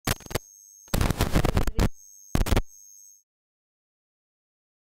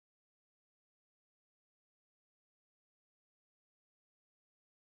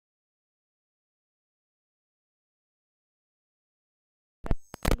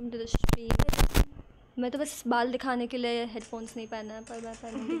To the stream. मैं तो बस बाल दिखाने के लिए हेडफोन्स नहीं पहना है, पर मैं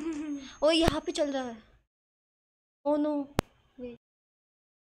पहनूंगी। ओ यहाँ पे चल रहा है। Oh no wait.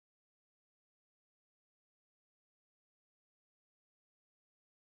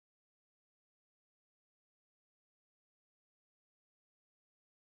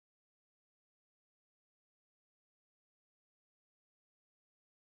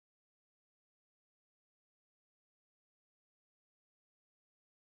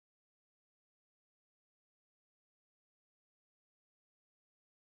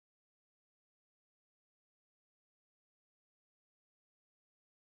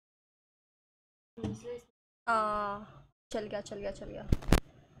 चल गया चल गया चल गया।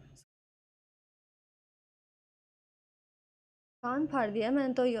 कान फाड़ दिया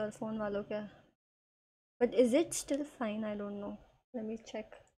मैंने तो ईयरफोन वालों के। But is it still fine? I don't know, let me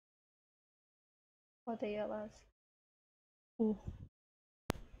check. बहुत है ये आवाज़।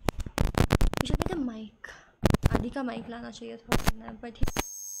 मुझे माइक, आदि का माइक लाना चाहिए था, but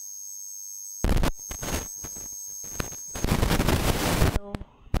hello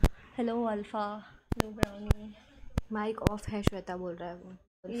hello alpha, hello brownie. Mic off है, श्वेता बोल रहा है वो।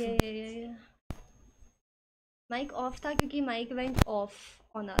 ये माइक ऑफ था क्योंकि mic went of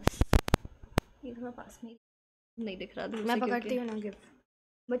on us. ये थोड़ा पास में नहीं दिख रहा था। मैं पकड़ती हूँ ना gift,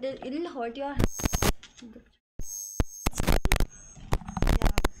 but it will hurt your.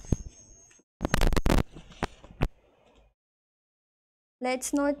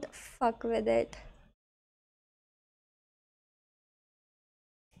 Let's not fuck with it.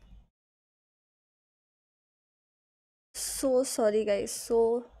 So sorry guys, so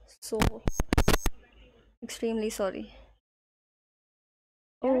extremely sorry.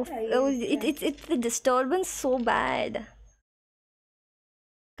 Oh, it's the disturbance so bad.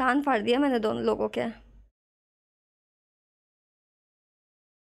 कान फाड़ दिया मैंने दोनों लोगों के।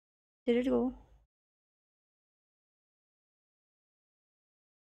 Did it go?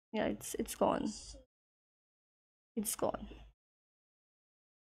 Yeah, it's gone. It's gone.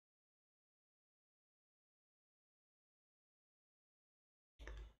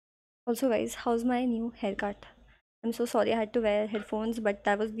 Also guys, how's my new haircut? I'm so sorry I had to wear headphones, but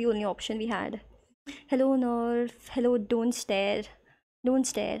that was the only option we had. Hello Nerf. Hello, don't stare. Don't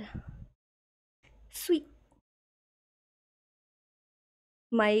stare. Sweet.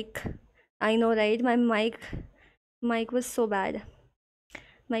 Mic. I know right? My mic was so bad.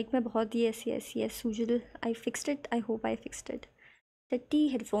 Mic में बहुत yes Sujal. I fixed it, I hope I fixed it. टट्टी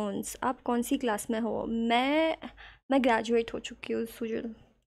headphones. आप कौन सी class में हो? मैं graduate हो चुकी हूँ सुजल।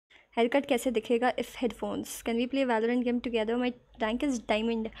 हेयर कट कैसे दिखेगा if headphones? Can we play Valorant game together? My rank is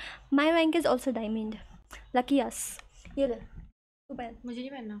diamond. My rank is also diamond. Lucky yes. ये ले तू पहन। मुझे नहीं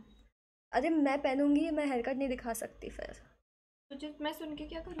पहनना। अरे मैं पहनूंगी, मैं हेयर कट नहीं दिखा सकती फिर। तुझे मैं सुन के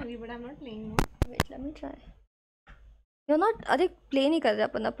क्या करूँगी? But I am not playing. Wait let me try. You not, अरे प्ले नहीं कर रहे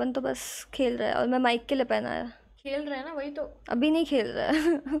अपन तो बस खेल रहे हैं, और मैं माइक के लिए पहना है। खेल रहे हैं ना, वही तो। अभी नहीं खेल रहा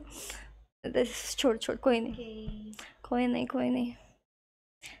है। छोड़ कोई नहीं, कोई नहीं।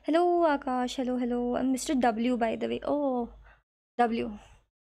 Hello Akash, hello I am mister W by the way. O W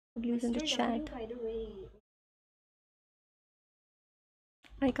is in the chat.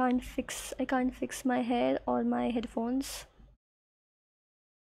 I can't fix my hair और माय हेडफोन्स।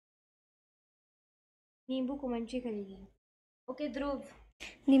 नींबू कमेंट्री करेगी। ओके ध्रुव।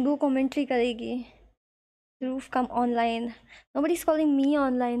 नींबू कमेंट्री करेगी। ध्रुव कम online. Nobody is calling me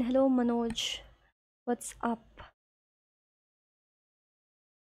online. Hello Manoj, what's up?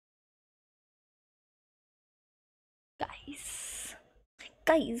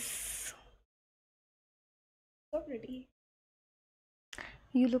 Guys, so pretty.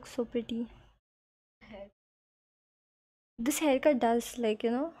 You look so pretty. This haircut does, like,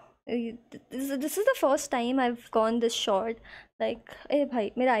 you know, this is the first time I've gone this short. Like, hey bhai,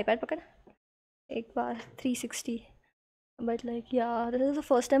 मेरा iPad पकड़ एक बार 360. But like, yeah, this is the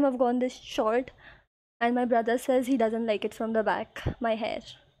first time I've gone this short, and my brother says he doesn't like it from the back, my hair,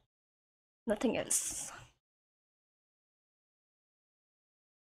 nothing else.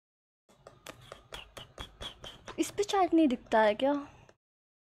 इस पे chat नहीं दिखता है क्या?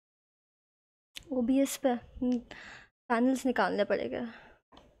 OBS पे पैनल्स निकालने पड़ेगा।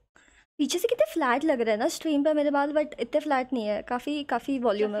 पीछे से कितने फ्लैट लग रहे हैं ना स्ट्रीम पे मेरे बाल, बट इतने फ्लैट नहीं है, काफ़ी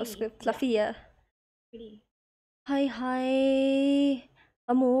वॉल्यूम है उसके, फ्लफी है। हाय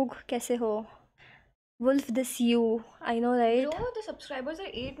अमोघ, कैसे हो? Wolf this you, I know right? Bro, the subscribers are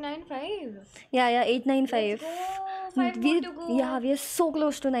 895. Yeah 895. Let's go. 5 more to go. Yeah, we are so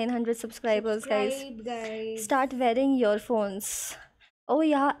close to 900 subscribers. Subscribe, guys. Start wearing earphones. Oh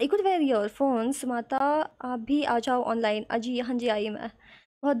yeah, I could wear earphones. माता आप भी आ जाओ online. अजी हाँ जी आई मैं।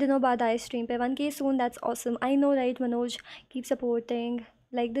 बहुत दिनों बाद आए स्ट्रीम पे 1K soon, that's awesome. I know, right, Manoj? Keep supporting,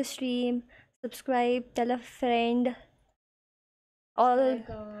 like the stream, subscribe, tell a friend, all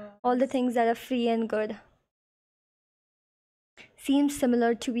Like, all the things that are free and good. Seems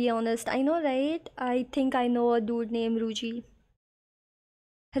similar, to be honest. I know, right? I think I know a dude named Ruji.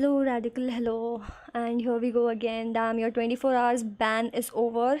 Hello, Radical, hello. And here we go again. Damn, your 24 hours ban is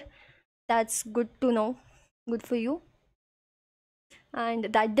over. That's good to know. Good for you. And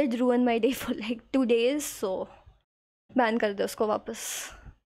that did ruin my day for like 2 days, so ban kar do usko wapas.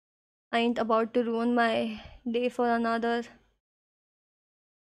 I ain't about to ruin my day for another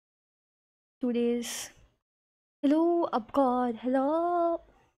 2 days. Hello, Upgod, hello.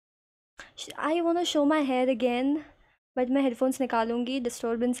 I wanna show my hair again, but मैं headphones निकालूंगी,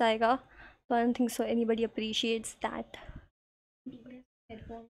 disturbance आएगा. So I don't think so anybody appreciates that.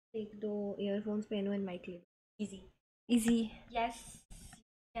 headphones take दो, earphones पहनो and mic ले लो. Easy. Easy. Yes.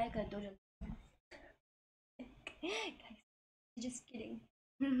 क्या कर दो जल्दी. Just kidding.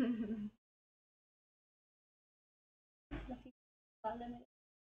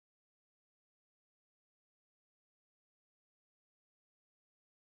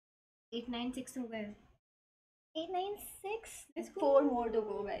 896 हो गए. 896. Let's go. 4 more to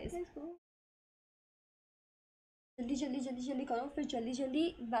go, guys. Let's go. जल्दी जल्दी जल्दी जल्दी करो, फिर जल्दी जल्दी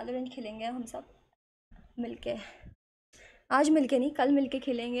वैलोरेंट खेलेंगे हम सब मिलके. आज मिलके नहीं, कल मिलके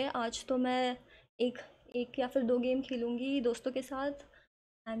खेलेंगे. आज तो मैं एक एक या फिर 2 गेम खेलूंगी दोस्तों के साथ.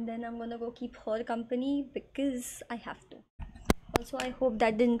 And then I'm gonna go keep her company because I have to. Also, I hope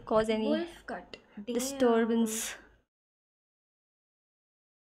that didn't cause any Wolf cut. disturbance.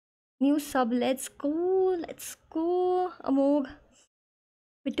 New sub, let's go, let's go. Amog,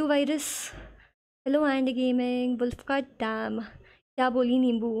 Bittu virus. Hello and gaming. Wolf cut, damn. क्या बोली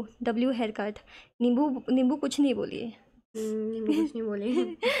नींबू? W haircut. नींबू नींबू कुछ नहीं बोली. नींबू कुछ नहीं बोले.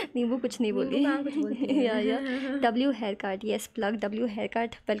 नींबू कुछ नहीं बोली. नींबू कहाँ कुछ बोलती है. yeah. W haircut, yes, plug W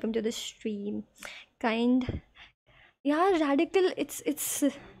haircut. Welcome to the stream. Kind. Yeah, radical.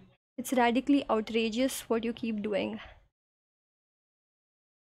 It's radically outrageous what you keep doing.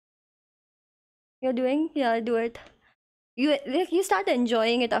 You're doing? Yeah, do it. You start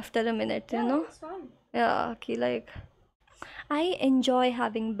enjoying it after a minute, you know? It's fun. Yeah, okay, like I enjoy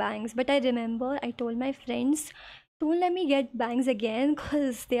having bangs, but I remember I told my friends, don't let me get bangs again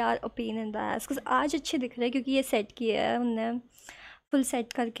because they are a pain in the ass. Because आज अच्छे दिख रहे हैं क्योंकि ये set किया है उनने फुल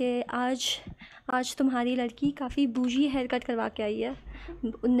सेट करके. आज तुम्हारी लड़की काफ़ी बूझी हेयर कट करवा के आई है.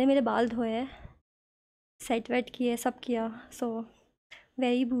 उनने मेरे बाल धोए हैं, सेट वेट किए, सब किया. सो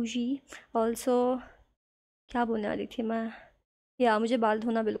वेरी बूझी. ऑल्सो क्या बोलने वाली थी मैं? या मुझे बाल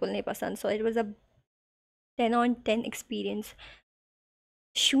धोना बिल्कुल नहीं पसंद. So it was a 10/10 experience.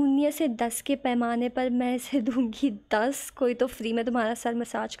 0 से 10 के पैमाने पर मैं इसे दूंगी 10. कोई तो फ्री में तुम्हारा सर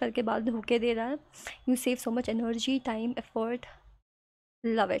मसाज करके बाल धो के दे रहा है. You save so much energy, time, effort.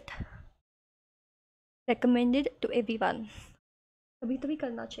 Love it. recommended to everyone. कभी तो भी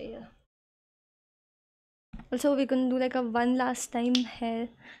करना चाहिए. Also, we can do like a one last time hair.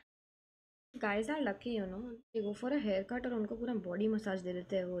 Guys are lucky, you know. They go for a haircut और उनको पूरा body massage दे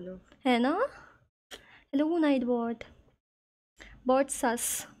देते हैं वो लोग. है ना? Hello, Nightbot. Bot sus.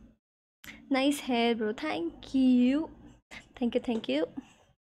 Nice hair, bro. Thank you. Thank you.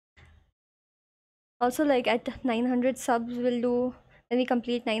 Also, like at 900 subs, we'll do. When we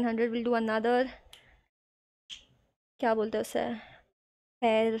complete 900, we'll do another. क्या बोलते हैं उसे?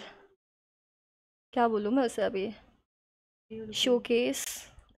 Hair. क्या बोलूँ मैं उसे अभी? Showcase.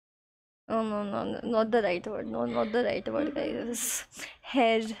 Oh, no, not the right word. No, not the right word, guys.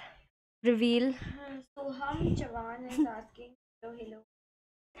 Hair reveal. So हम जवान is asking hello.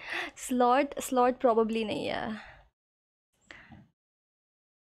 Slot probably नहीं है.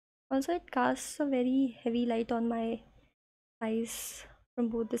 Also, it casts a very heavy light on my eyes from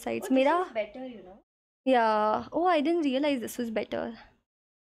both the sides. This मेरा is better, you know. yeah. Oh, I didn't realize this was better.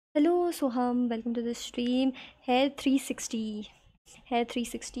 Hello, Soham. Welcome to the stream. Hair 360. Hair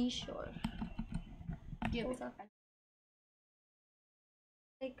 360, sure. Give it.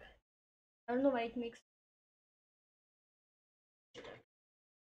 Like, I don't know why it makes.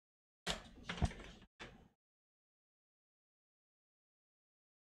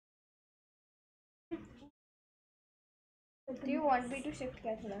 Do you want me to shift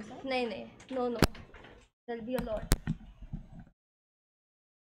क्या थोड़ा सा? नहीं, no. There'll be a lot.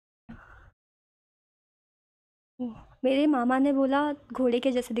 मेरे मामा ने बोला घोड़े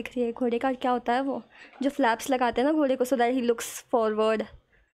के जैसे दिख रही है. घोड़े का क्या होता है वो जो फ्लैप्स लगाते हैं ना घोड़े को, so that he looks forward.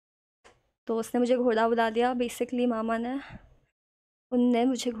 तो उसने मुझे घोड़ा बुला दिया बेसिकली. मामा ने उनने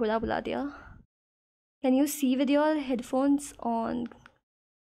मुझे घोड़ा बुला दिया. Can you see with your headphones on?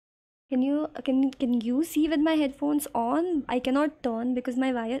 Can you see with my headphones on? I cannot turn because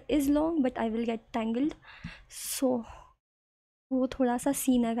my wire is long, but I will get tangled. So वो थोड़ा सा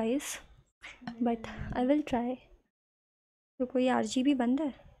सीन है guys, but I will try. तो कोई RGB बंद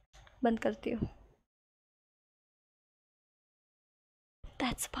है? बंद करती हूँ.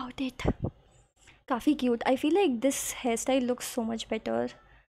 That's about it. काफ़ी cute. I feel like this hairstyle looks so much better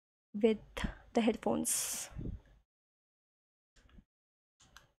with the headphones.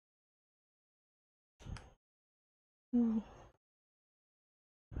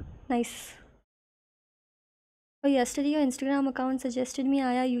 Nice. Oh, yesterday your Instagram account suggested me.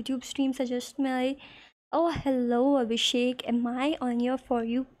 Aya YouTube stream suggest me. Oh, hello Abhishek. Am I on your For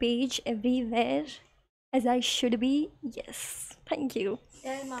You page everywhere? As I should be? Yes. Thank you.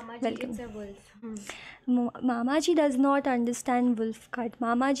 Tell Mama Ji Welcome. it's a wolf. Mama ji does not understand wolf cut.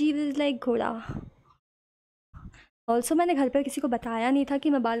 Mama ji was like घोड़ा. Also मैंने घर पर किसी को बताया नहीं था कि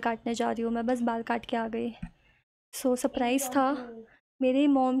मैं बाल काटने जा रही हूँ. मैं बस बाल काट के आ गई. सो सरप्राइज़ था. मेरे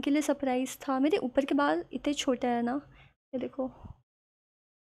मॉम के लिए सरप्राइज़ था. मेरे ऊपर के बाल इतने छोटे हैं ना, ये देखो,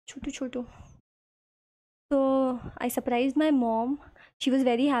 छोटू छोटू. तो I surprise my mom. She was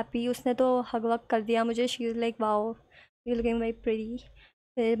very happy. उसने तो हग वग कर दिया मुझे. She was like wow, you looking very pretty.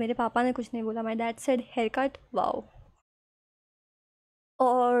 फिर मेरे पापा ने कुछ नहीं बोला. My dad said hair cut wow.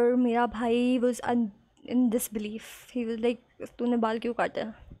 और मेरा भाई was in disbelief. He was like तूने बाल क्यों काटे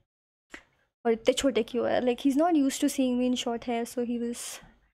और इतने छोटे क्यों है. Like he is not use to seeing me in short hair. So he was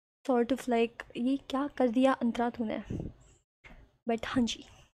sort of like ये क्या कर दिया अंतरा तूने. बट हाँ जी,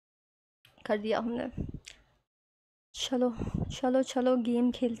 कर दिया हमने. चलो चलो चलो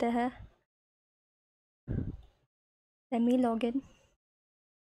गेम खेलते हैं. Let me log in.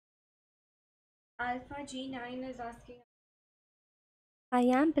 Alpha G9 is asking. I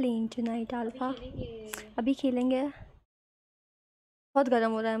am playing tonight अभी अल्फा. खेलेंगे. अभी खेलेंगे. बहुत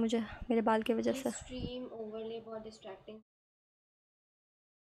गर्म हो रहा है मुझे मेरे बाल की वजह ये से. stream overlay बहुत distracting.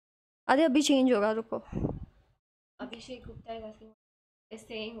 अरे अभी चेंज होगा, रुको. Abhishek Gupta is asking. Is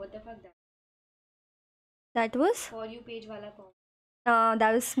saying what the fuck that that was For You page वाला कौन?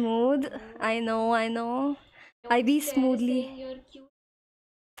 That was smooth. I know I know. I Don't B stare smoothly. saying you're cute.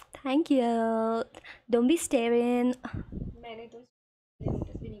 Thank you. Don't be steering. मैंने तो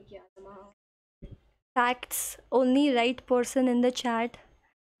notice भी नहीं किया था वहाँ. Facts. Only right person in the chat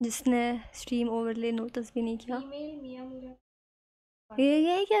जिसने स्ट्रीम ओवरले नोटिस भी नहीं किया. Female Miyamura.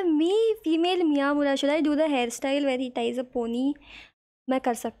 ये क्या मी फीमेल मियाँ मुरा. Should I do the hair style very ties a pony. मैं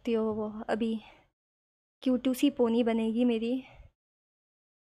कर सकती हूँ वो अभी. क्यूटू सी पोनी बनेगी मेरी.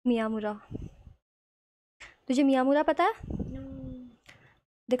 मियामुरा. तुझे मियामुरा पता है? No.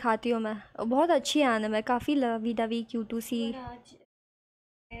 दिखाती हूँ मैं. बहुत अच्छी है आने में. काफ़ी lovey dovey क्यूटू C. Raj.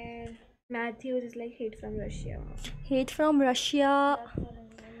 Matthews is like hate from Russia. Hate from Russia.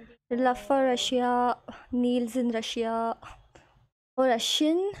 Love for Russia. Niels in Russia. और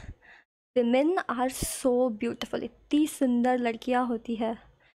Russian women are so beautiful. इतनी सुंदर लड़कियाँ होती है.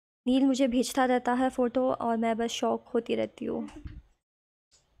 नील मुझे भेजता रहता है फ़ोटो और मैं बस शौक होती रहती हूँ.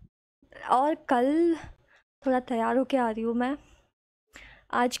 और कल थोड़ा तैयार होके आ रही हूँ मैं.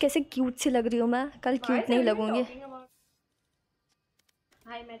 आज कैसे क्यूट सी लग रही हूँ मैं. कल Why क्यूट is नहीं everyone लगूंगी. talking about?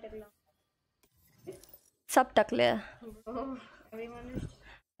 Hi, Metagla. सब टकले हैं. Oh, everyone is.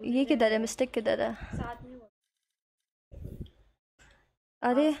 ये किधर है? मिस्टेक किधर है? साथ में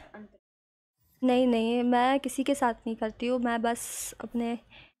अरे अंतर. नहीं नहीं, मैं किसी के साथ नहीं करती हूँ. मैं बस अपने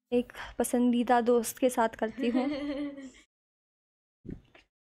एक पसंदीदा दोस्त के साथ करती हूँ.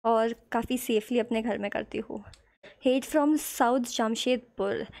 और काफ़ी सेफली अपने घर में करती हूँ. Hate from south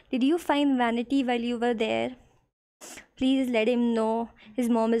Jamshedpur. Did you find vanity while you were there? Please let him know his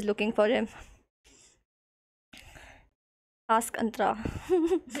mom is looking for him. Ask Antara.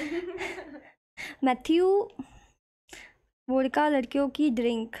 Matthew. Vodka लड़कियों की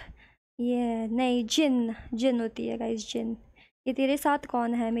ड्रिंक. ये नहीं, जिन जिन होती है गाइस, जिन. ये तेरे साथ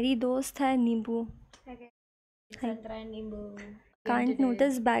कौन है? मेरी दोस्त है नींबू. Santra and Nimbu. Can't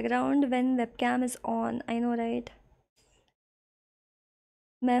notice background when webcam is on. I know right.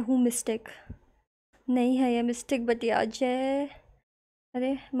 मैं हूँ मिस्टेक. नहीं है ये मिस्टेक बट ये अजय.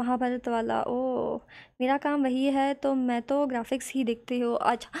 अरे महाभारत वाला. ओ मेरा काम वही है तो मैं तो ग्राफिक्स ही देखती हूँ.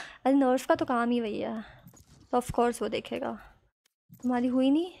 अच्छा, अरे नर्स का तो काम ही वही है तो ऑफ कोर्स वो देखेगा. तुम्हारी हुई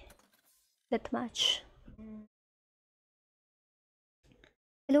नहीं death match.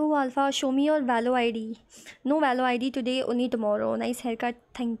 Hello Alpha, show me your VALO ID. No VALO ID today, only tomorrow. Nice haircut.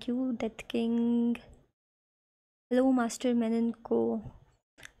 Thank you, Death King. Hello Master Men Co.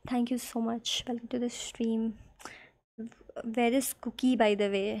 Thank you so much. Welcome to the stream. Where is Cookie by the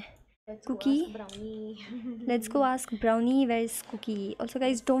way? Let's go Cookie. ask Brownie. Let's go ask Brownie where is Cookie. Also,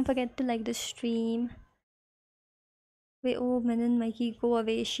 guys, don't forget to like the stream. Wait, oh, Menon, Mikey, go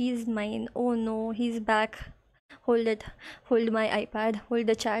away. She's mine. Oh no, he's back. Hold it. Hold my iPad. Hold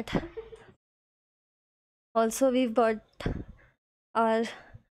the chat. Also, we've got our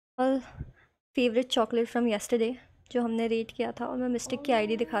all favorite chocolate from yesterday, जो हमने rate किया था, और मैं mistake की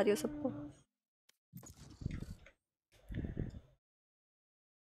ID दिखा रही हूँ सबको.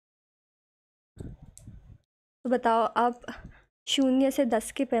 तो बताओ आप 0 से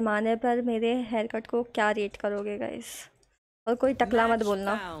 10 के पैमाने पर मेरे हेयर कट को क्या रेट करोगे गाइस? और कोई टकला मत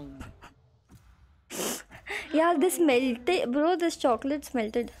बोलना यार. This melted bro, this chocolates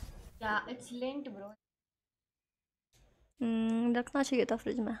melted. Yeah, it's lint, bro. रखना चाहिए था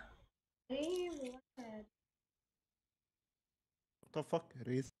फ्रिज में. अरे what है? What the fuck,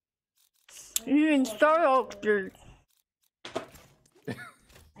 Reese? Insta chocolate.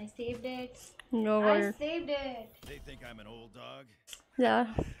 I saved it. No I God. saved it. They think I'm an old dog. यार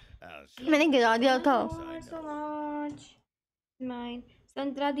I'll show मैंने गिरा दिया था. Oh, so much. Mine.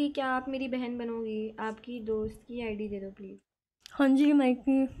 संतरा दी, क्या आप मेरी बहन बनोगी? आपकी दोस्त की आईडी दे दो प्लीज. हाँ जी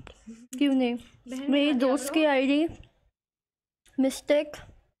माइकी, क्यों नहीं. बहन मेरी बना दिया दोस्त bro. की आईडी मिस्टेक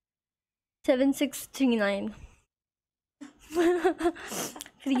 7639.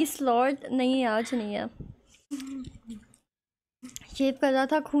 फ्री स्लॉट नहीं, आज नहीं है. शेव कर रहा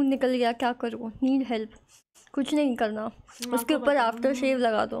था, खून निकल गया, क्या करूँ. Need help. कुछ नहीं करना, उसके ऊपर आफ्टर शेव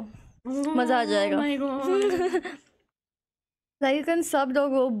लगा दो, मज़ा आ जाएगा. Oh my god. Like and sub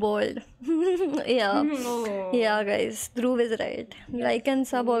dog go bold. Yeah. Oh. Yeah guys, Dhruv is right. Like and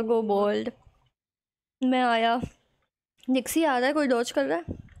sub और go bold. मैं आया. निक्सी आ रहा है, कोई डॉज कर रहा है.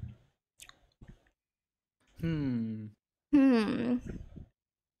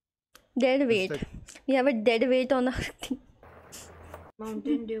 Dead weight. We have a dead weight on our team.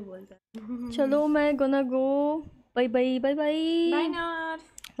 Mountain Dew बोलता है. चलो मैं gonna go. Bye bye bye bye. Bye Narf.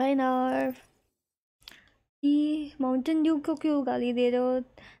 Bye Narf. ये माउंटेन ड्यू को क्यों गाली दे रहे हो?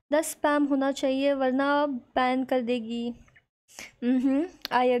 10 स्पैम होना चाहिए वरना बैन कर देगी.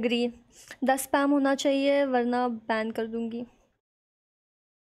 I agree. 10 स्पैम होना चाहिए वरना बैन कर दूंगी.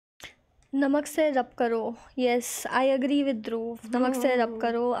 नमक से रब करो. यस आई एग्री विद ध्रुव. नमक से रब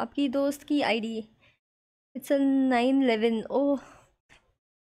करो. आपकी दोस्त की आईडी इट्स 911. Oh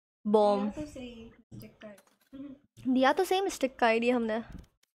Baum. तो सही stick कर. दिया तो सही मिस्टेक का आईडी हमने.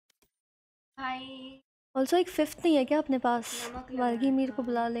 Hi. ऑल्सो एक 5th नहीं है क्या अपने पास? नमक लगा वालगी है, मीर को हाँ,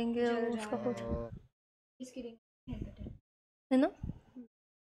 बुला लेंगे जल उसका रहा खुद इसकी रिंग haircut है. है ना.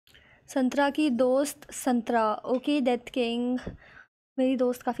 संतरा की दोस्त संतरा. Okay death king. मेरी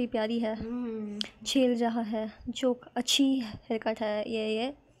दोस्त काफ़ी प्यारी है. झेल रहा है जो अच्छी हेयरकट है.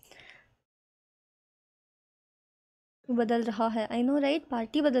 ये बदल रहा है. I know right.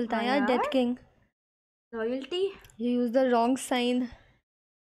 पार्टी बदलता है हाँ यार. डेथ यार. King Loyalty. You use the wrong sign.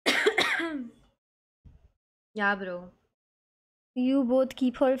 Yeah bro. You both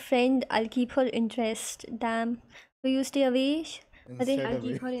keep her friend. I keep her interest. Dam. तो यू स्टे अवे. अरे Instead I'll of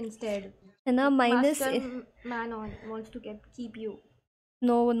keep her instead. है ना. Minus. Master man wants to keep you.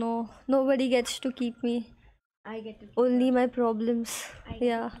 No nobody gets to keep me. I get to keep Only her. my problems. I get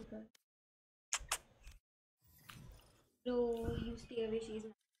Yeah. to keep her. So you stay away. She's.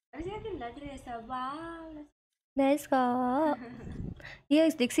 अरे यार क्या लग रहा है सब. Wow. Nice का. ये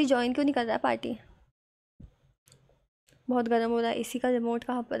डिक्सी join क्यों नहीं कर रहा है पार्टी? बहुत गर्म हो रहा है. एसी का रिमोट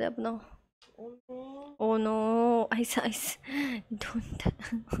कहाँ पर है अपना? Oh no. Ice don't.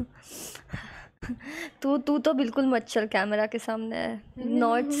 तू तो बिल्कुल मत चल कैमरा के सामने.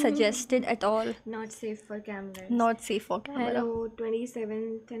 Not suggested at all. Not safe for cameras. Not safe for camera. Hello,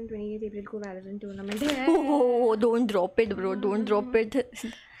 27th and 28th April को Valorant tournament है. Oh don't drop it bro. Don't drop it.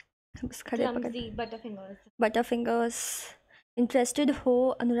 बस खड़े पकड़. Clumsy butterfingers. बटरफिंगर्स. इंटरेस्टेड हो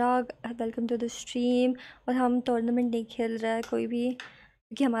अनुराग? Welcome to the stream. और हम tournament नहीं खेल रहा है कोई भी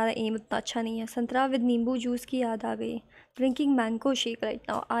क्योंकि हमारा एम उतना अच्छा नहीं है. संतरा विद नींबू जूस की याद आ गई. Drinking mango shake right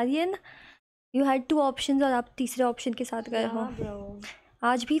now. Aryan you had 2 options और आप तीसरे ऑप्शन के साथ गए हो. Yeah bro.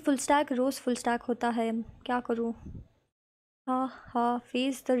 आज भी फुल स्टैक. रोज़ फुल स्टैक होता है. क्या करूँ. हाँ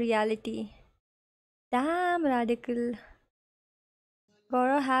face the reality. Dam radical.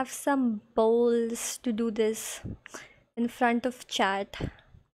 Gotta have some balls to do this in front of chat.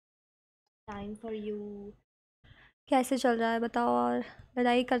 Time for you. कैसे चल रहा है बताओ. और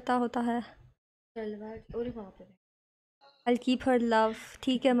लड़ाई करता होता है. चलवा. अरे बाप रे. I'll keep her love.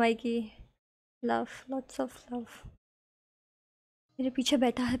 ठीक है Mikey. love, lots of love. मेरे पीछे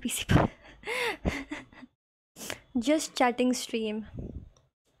बैठा है पीसी पर. Just chatting stream.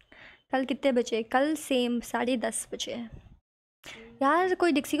 कल कितने बजे? कल सेम 10:30 बजे. यार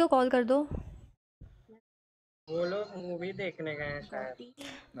कोई डिक्सी को कॉल कर दो। वो लोग मूवी देखने गए हैं शायद।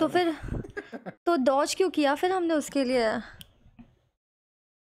 तो फिर तो डॉज क्यों किया फिर हमने उसके लिए?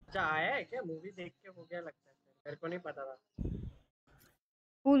 अच्छा आया है क्या? मूवी देख के हो गया लगता है, मेरे को नहीं पता था।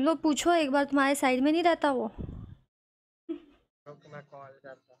 वो लोग पूछो एक बार, तुम्हारे साइड में नहीं रहता वो? तो मैं कॉल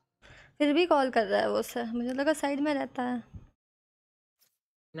करता। फिर भी कॉल कर रहा है वो उससे, मुझे लगा साइड में रहता है।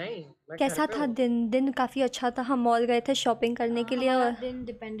 नहीं मैं घर कैसा पे था हूँ। दिन? दिन काफ़ी अच्छा था, हम मॉल गए थे शॉपिंग करने के लिए। हमारा और दिन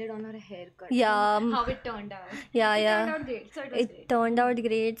depended on her hair cut या हाउ इट टर्न्ड आउट या इट या turned out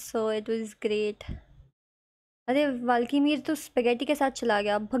great so it was it great turned out great, so it was great. अरे वाल्कीमीर तो स्पेगेटी के साथ चला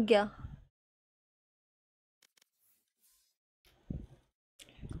गया, भग गया।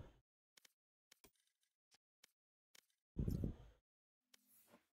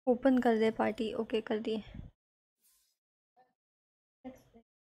 ओपन कर दे पार्टी, ओके कर दिए।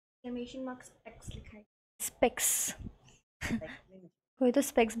 एक्सक्लेमेशन मार्क स्पेक्स लिखा है स्पेक्स। कोई तो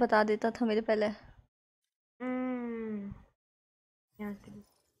स्पेक्स बता देता था मेरे पहले। यहाँ से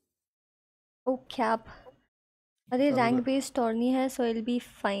ओ कैप। अरे चालू रैंक कर। बेस्ड टॉर्नी है, सो इल be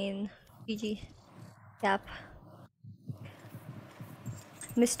fine. Ji cap.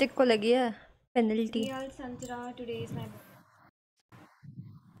 Mistake को लगी है पेनल्टी। रियल संतरा टुडे इज माय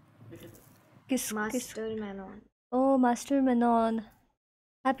किस master मैनॉन O master Menon,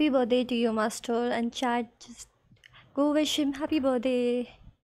 happy birthday to you master, and chat just go wish him happy birthday.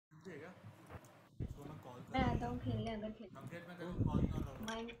 मैं आता हूँ खेलने अगर खेल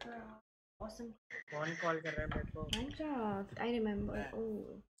माइनक्राफ्ट ऑसम कौन कॉल कर रहा है मेरे को? माइनक्राफ्ट आई रिमेंबर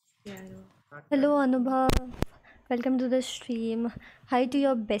ओह या हाँ, कर हेलो लो। अनुभव, welcome to the stream. Hi to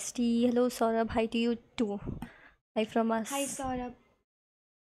your bestie. Hello Saurabh, hi to you too. Hi from us. हाय सौरभ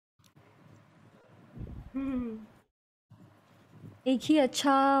एक ही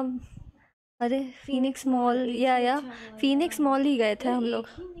अच्छा, अरे फिनिक्स मॉल या फिनिक्स मॉल ही गए थे हम लोग।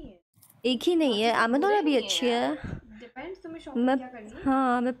 ही नहीं है एक ही नहीं है, अमेनोरा भी अच्छी है। डिपेंड्स तुम्हें मैं शॉपिंग क्या करनी है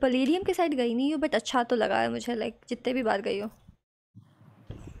हाँ, मैं पलेडियम के साइड गई नहीं हूँ, बट अच्छा तो लगा है मुझे, लाइक जितने भी बार गई हूँ।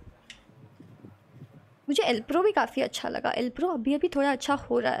 मुझे एल्प्रो भी काफ़ी अच्छा लगा। एल्प्रो अभी अभी थोड़ा अच्छा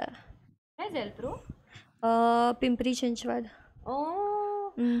हो रहा है। है जेल प्रो पिंपरी चिंचवड। ओह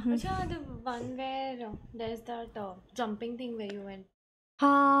अच्छा the one where there's that jumping thing where you went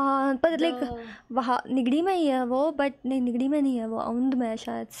हाँ पर लाइक the वहाँ निगड़ी में ही है वो, बट नहीं निगड़ी में नहीं है वो, औंध में है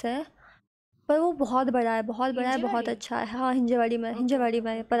शायद से। पर वो बहुत बड़ा है, बहुत बड़ा है, बहुत हिंजेवाड़ी अच्छा है। हाँ हिंजेवाड़ी में, okay हिंजेवाड़ी okay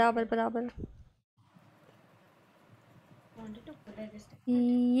में okay है, okay बराबर okay बराबर। wanted to go there this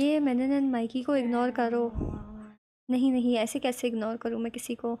time ये मैंने माइकी को इग्नोर करो। but नहीं नहीं, ऐसे कैसे इग्नोर करूँ मैं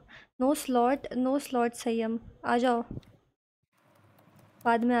किसी को? नो स्लॉट, नो स्लॉट संयम, आ जाओ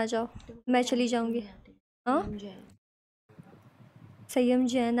बाद में आ जाओ, मैं चली जाऊँगी। हाँ मुझे संयम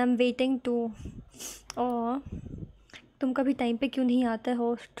Jain, I am waiting to. ओ तुम कभी टाइम पे क्यों नहीं आते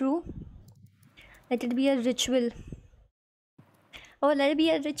हो? True, let it be a ritual. Oh, let it be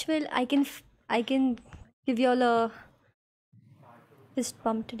a ritual. I can give you all a fist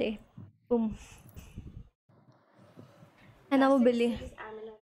bump today. Boom. And now Billy.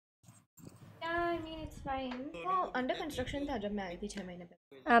 yeah I mean it's fine वो under construction था जब मैं आई थी 6 महीने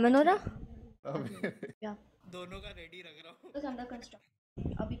पहले Amanora? या दोनों का रेडी रख रहा हूँ। तो अंडर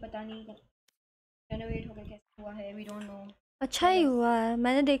कंस्ट्रक्शन अभी पता नहीं रेनोवेट होकर कैसे हुआ है वी डोंट नो अच्छा ही हुआ है,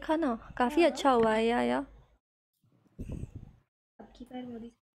 मैंने देखा ना, काफ़ी हाँ अच्छा हुआ है या। अब की बार Modi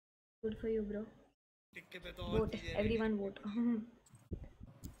good for you bro टिक्के पे तो और वोट चीजें एवरीवन वोट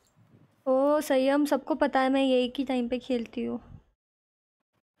ओ सही, हम सबको पता है मैं ये एक ही टाइम पे खेलती हूँ।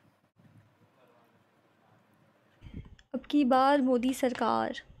 अब की बार मोदी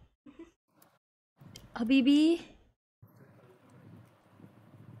सरकार अभी भी।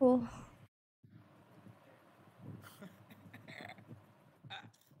 Oh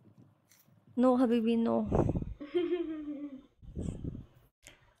no Habibi no.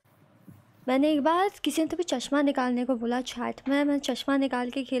 मैंने एक बार किसी ने तो भी चश्मा निकालने को बोला चैट में, मैं चश्मा निकाल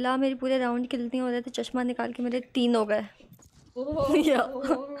के खेला, मेरे पूरे राउंड किल नहीं हो रहे थे, चश्मा निकाल के मेरे 3 हो गए।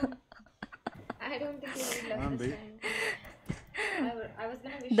 I don't think you need luck हाँ this भाई। time I was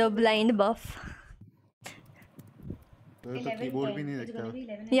gonna wish the you good blind बफ। तो 11 कीबोर्ड भी 10 नहीं it's दिखता। gonna be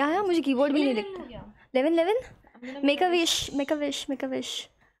 11 या मुझे कीबोर्ड भी नहीं 11 हो दिखता। गया 11 11 I'm gonna make a wish, make a wish, make a wish.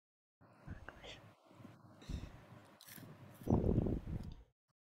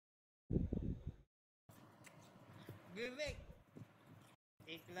 विवेक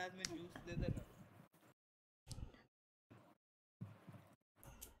एक गिलास में जूस दे देना।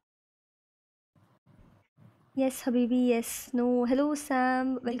 Yes Habibi yes no. Hello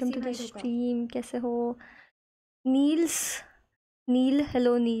Sam, welcome Deepti to the भाई धोखा स्ट्रीम, कैसे हो? Niels, nil,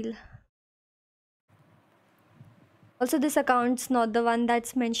 hello nil. Also, this account's not the one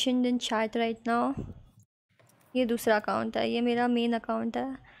that's mentioned in chat right now. ये दूसरा अकाउंट है, ये मेरा मेन अकाउंट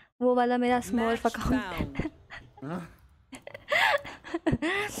है, वो वाला मेरा स्मॉर्फ अकाउंट है।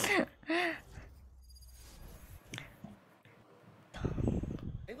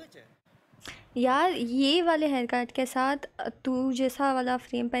 यार ये वाले हेयर कट के साथ तू जैसा वाला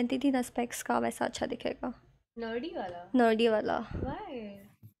फ्रेम पहनती थी ना स्पेक्स का, वैसा अच्छा दिखेगा। नर्डी वाला? नर्डी वाला। Why?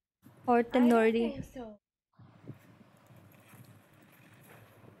 और तुम I don't nerdy. think so.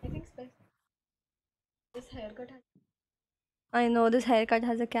 I think this haircut has I know this haircut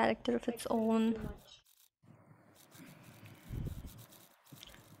has a character of its own. too much.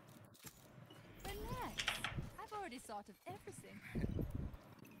 Relax. I've already thought of everything.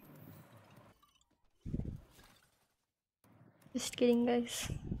 Just kidding, guys.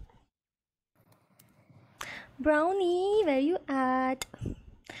 Brownie, where you at?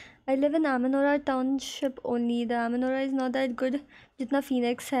 I live in Amanora Township only. The Amanora is not that good. Jitna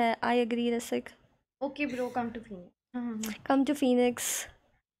Phoenix hai. I agree, Rasik. Okay, bro, come to Phoenix. Come to Phoenix.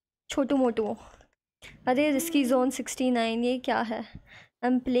 छोटू मोटू। अरे risky zone 69 ये क्या है?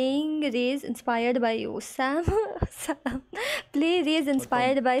 I'm playing Rays inspired by you. Sam play Rays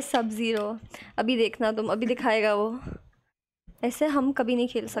inspired by Sub-Zero. अभी देखना तुम, अभी दिखाएगा वो। ऐसे हम कभी नहीं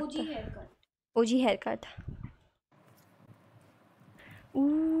खेल सकते। OG haircut.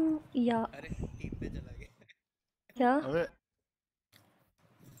 या अरे टीम पे चला गया क्या? अबे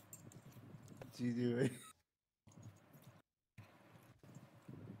जी जी भाई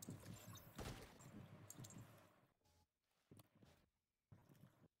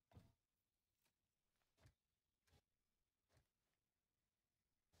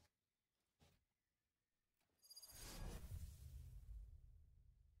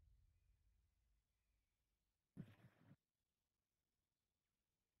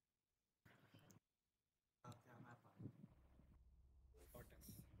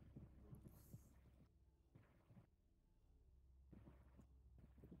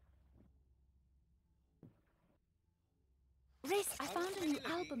Reese, I found a new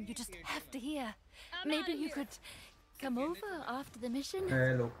album you just have to hear. Maybe you could come over after the mission.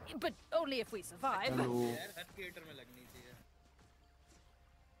 Hello. But only if we survive. Hello यार हर थिएटर में लगनी चाहिए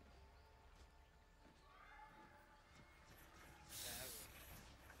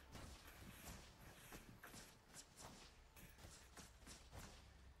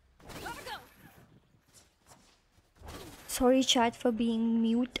Sorry chat for being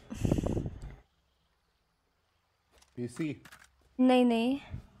mute. PC नहीं नहीं,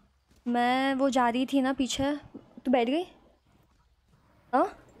 मैं वो जा रही थी ना पीछे। तू बैठ गई? हाँ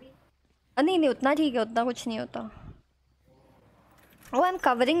नहीं नहीं, उतना ठीक है, उतना कुछ नहीं होता। Oh, I'm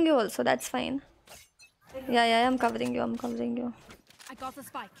covering you also, that's fine. Yeah, I'm covering you, I'm covering you. I got the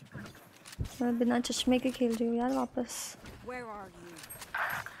spike. मैं बिना चश्मे के खेल रही हूँ यार वापस। Where are you?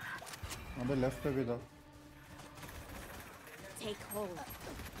 अबे लेफ्ट पे भी था Take hold.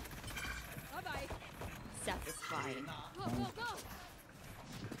 Bye bye. Satisfying. Go.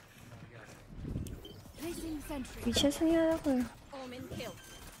 Placing sentry. पीछे से नहीं आ रहा कोई? Omen kill.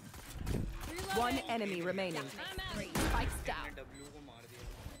 One enemy remaining. Spikes down. W को मार दिया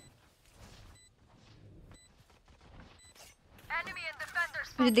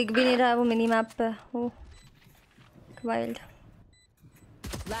मुझे दिख भी नहीं रहा है वो मिनी मैप पे। वो वाइल्ड।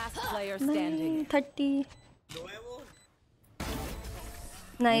 Last player standing. 30। लो है वो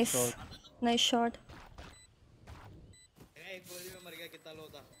नाइस नाइस शॉट। एक गोली में मर गया कितना लो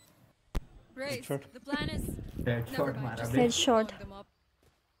था Grace, the plan is Headshot मारा बे। हेडशॉट। them up.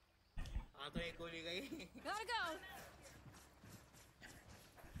 हाँ तो एक गोली गई Gotta go.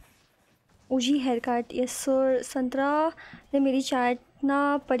 ओजी हेयर कट, यस सर। संतरा ने मेरी चैट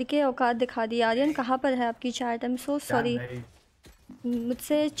ना पढ़ के औकात दिखा दी। आर्यन कहाँ पर है आपकी chat? I am so sorry,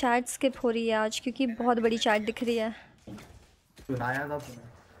 मुझसे चैट स्किप हो रही है आज क्योंकि बहुत बड़ी चैट दिख रही है। सुनाया था तूने?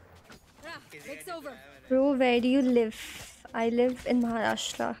 It's over. Bro where do you live? I live in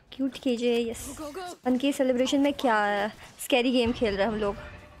Maharashtra. Cute कीजिए। Yes Go. उनके सेलिब्रेशन में क्या है? स्कैरी गेम खेल रहे हैं हम लोग,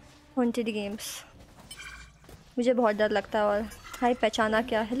 हॉन्टेड गेम्स। मुझे बहुत डर लगता है। और हाय पहचाना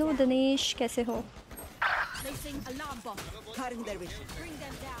क्या? हेलो दिनेश, कैसे हो? Placing alarm bomb. Cutting their vision. Bring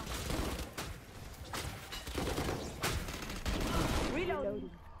them down. Reloading.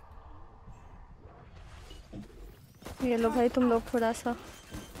 ये लो भाई तुम लोग थोड़ा सा।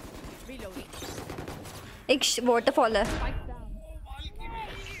 Reloading. एक वाटरफॉल है,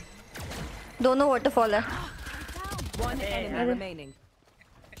 दोनों वाटरफॉल है। One enemy remaining.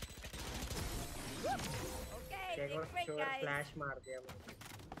 देखो फ्लैश मार दिया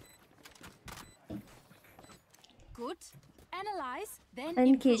Good. Analyze, then and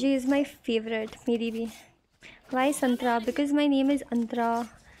improve. KJ is my favourite. मेरी भी। Why संतरा? Because my name is Antara.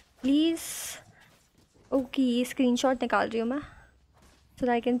 Please. Okay, screenshot निकाल रही हूँ मैं, so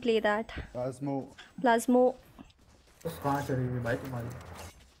that I can play that. Plasmo. कहाँ चली गई भाई तुम्हारी?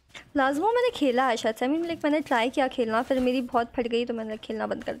 प्लाज्मो मैंने खेला है शायद से, मैंने ट्राई किया खेलना, फिर मेरी बहुत फट गई तो मैंने खेलना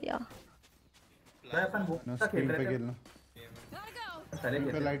बंद कर दिया। मैं अपन वो खेल रहे थे। पहले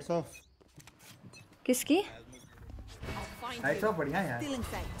पे लाइट्स ऑफ। किसकी? लाइट्स ऑफ बढ़िया है यार।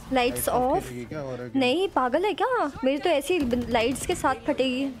 Lights off? नहीं पागल है क्या? मेरी तो ऐसी लाइट्स के साथ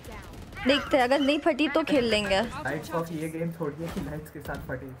फटेगी। देखते हैं, अगर नहीं फटी तो खेल लेंगे। लाइट्स ऑफ ये गेम थोड़ी है कि लाइट्स के साथ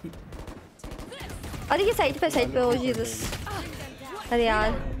फटेगी। अरे ये साइड पे ओ जीसस। अरे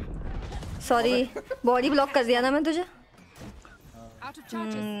यार सॉरी, बॉडी ब्लॉक कर दिया ना मैं तुझे।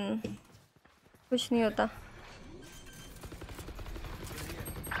 कुछ नहीं होता।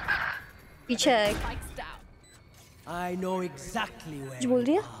 पीछे है। I know exactly where. कुछ बोल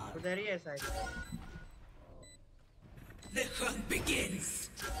रही है? उधर ही है साइड। The hunt begins.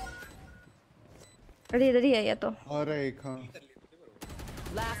 अरे इधर ही है ये तो। अरे एक हाँ।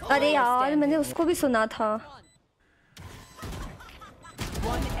 अरे यार मैंने उसको भी सुना था।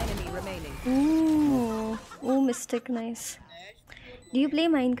 One enemy remaining. Ooh, Mystic, nice. Do you play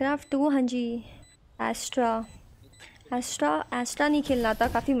Minecraft too? हाँ जी। Astra नहीं खेलना था,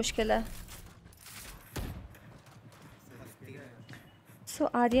 काफ़ी मुश्किल है। So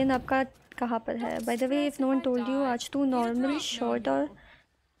आर्यन आपका कहाँ पर है? By the way, if no one told you, आज तू नॉर्मल शॉर्ट और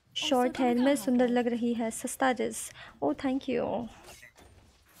शॉर्ट हेयर में सुंदर लग रही है। सस्ता रिज। Oh thank you.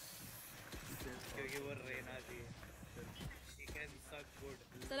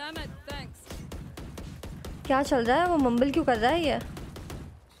 क्या चल रहा है? वो मम्बल क्यों कर रहा है ये?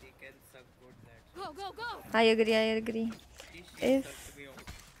 I agree. इफ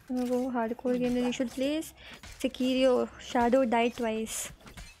वो hardcore game then you should play Sekiro. Shadow died twice.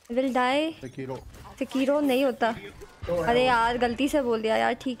 Will die. Sekiro नहीं होता। अरे यार गलती से बोल दिया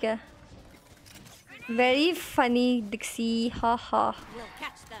यार, ठीक है। Very funny Dixie, हा हा।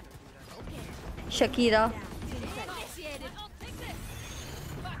 शकीरा।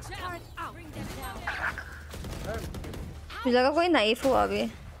 मुझे लगा कोई नाइफ हुआ अभी,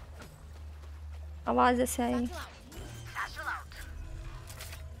 आवाज ऐसे आई।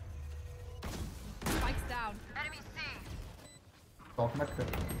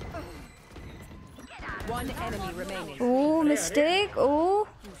 One enemy remaining. Oh, mistake. Oh.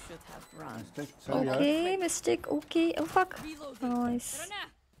 You should have run. Okay, mistake. Okay. Oh fuck. Nice.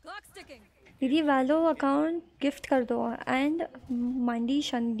 दीदी वालो अकाउंट गिफ्ट कर दो एंड मंडी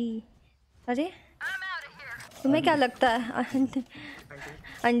शंडी। अरे तुम्हें क्या लगता है?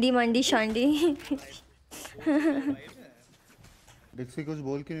 अंडी मंडी शांडी। डिक्सी कुछ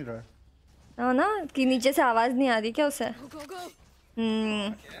बोल क्यों नहीं रहा है? हाँ ना, कि नीचे से आवाज़ नहीं आ रही क्या उसे?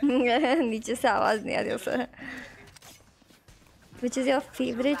 नीचे से आवाज़ नहीं आ रही उसे। Which is your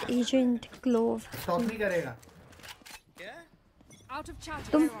favorite agent, Clove? Stop नहीं करेगा।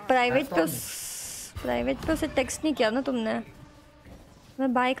 तुम प्राइवेट पे उसे टेक्स्ट नहीं किया ना तुमने?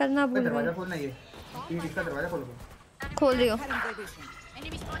 मैं बाय करना भूल दरवाजा गई। खोलना, ये इसका दरवाजा खोल दो। खोल रही हो।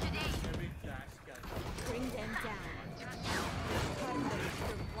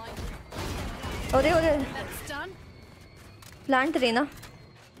 अरे प्लांट देना।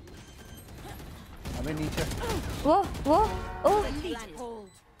 अबे नीचे। वो ओ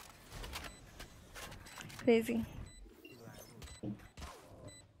क्रेजी।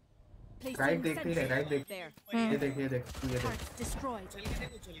 राइट देखती है, राइट देख। ये देख।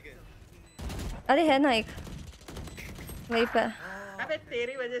 अरे है ना एक वहीं पे। अबे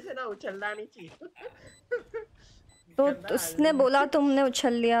तेरी वजह से ना उछलना नहीं चाहिए। तो उसने बोला तुमने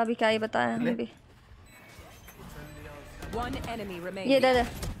उछल लिया, अभी क्या ही बताया हमें भी। One enemy remaining. ये इधर है।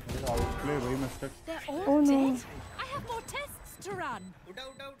 आउटप्ले भाई mistake. Oh no. I have more tests to run. उठा।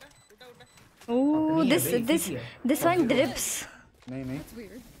 Oh, this one drips. नहीं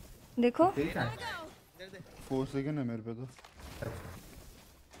देखो। 4 सेकंड है मेरे पे तो।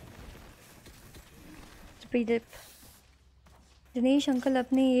 डिप। दिनेश अंकल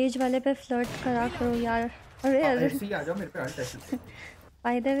अपने एज वाले पे फ्लर्ट करा करो यार। अरे ऐसे ही आ जाओ मेरे पे, हट ऐसे।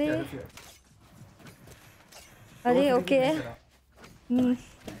 By the way. अरे okay.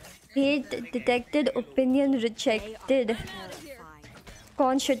 Hate detected, opinion rejected.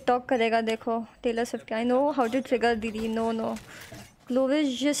 कौन शिट टॉक करेगा? देखो Taylor Swift. I know how to trigger दीदी। No clove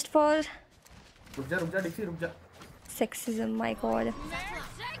is just for रुक जा डिक्सी, रुक जा। Sexism, my God.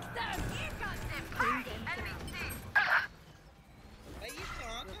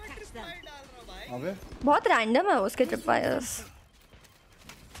 अबे बहुत रैंडम है उसके ट्रिप फायर्स।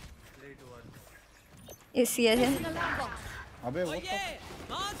 इसी है। अबे वो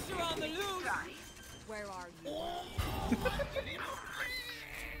Where are you?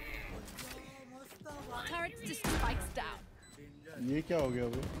 Turret just spikes down. ये क्या हो गया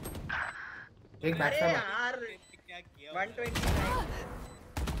अबे? एक बैक अरे यार 129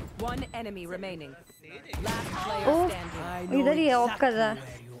 One enemy remaining. Last player Oh. standing. इधर ही है, ऑफ कर रहा है।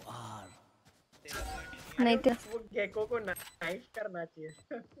 नहीं तो वो गेको को नाइफ करना चाहिए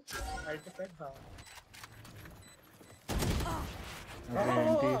अल्टीमेट। हाँ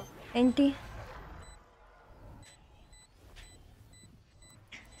एंटी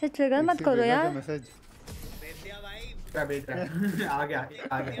से ट्रिगर मत करो यार। मैसेज क्या बेच रहा है? आ गया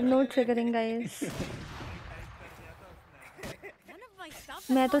आ गया। No triggering guys.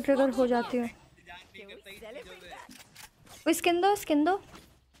 मैं तो ट्रिगर हो जाती हूँ। वो स्किन दो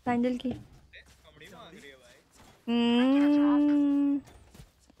पैंडल की।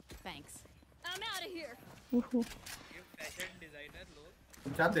 Thanks. I'm out of here.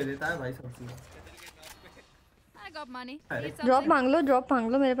 चाप दे देता है भाई सब चीज। I got money. अरे Need ड्रॉप something?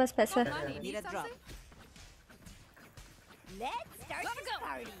 मांग लो मेरे पास पैसा है। Money. Need a drop. something? Let's start the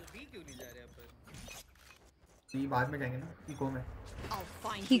party. ये बाद में जाएंगे ना इको में। I'll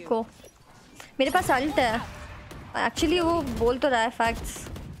find you. हीको मेरे पास अल्ट है एक्चुअली, वो बोल तो रहा है facts.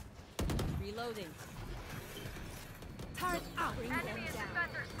 Reloading. Turret out. Bring them down.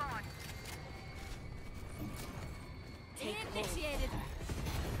 Initiated.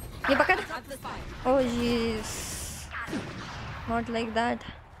 ये पकड़। At the spike. ओह जीस, not like that.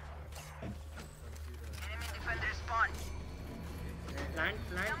 Plant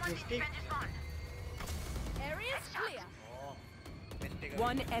mistake. Area's clear.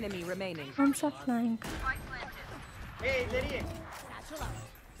 One enemy remaining. कौन सा फ्लैंक? ए इधर ही है। Satchel out.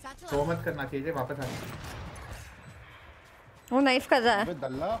 Satchel तो मत करना चाहिए वापस आ। वो नाइफ कर रहा है। अबे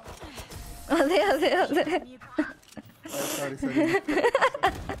दल्ला। अरे sorry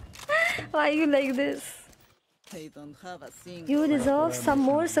why you like this? They don't have a single. You deserve some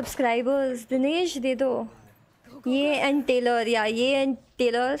more subscribers. Dinesh दे दो। ये एंड टेलर या ये एंड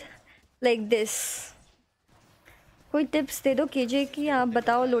टेलर लाइक दिस। कोई टिप्स दे दो केजे की। आप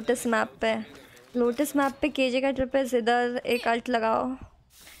बताओ लोटस मैप पे केजे का ट्रिप है। इधर एक अल्ट लगाओ,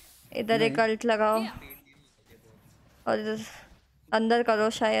 इधर एक अल्ट लगाओ और अंदर करो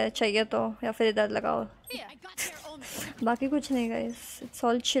शायद चाहिए तो, या फिर इधर लगाओ। here. I got their own. बाकी कुछ नहीं guys, it's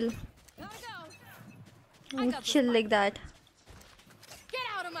all chill. Gotta go. Chill like that. Get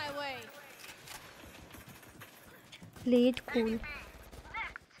out of my way. Plate cool.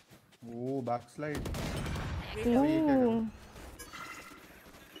 O backslide. Oh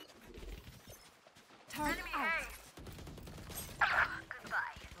Turret out.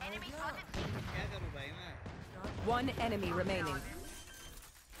 क्या करूं भाई मैं? One enemy remaining.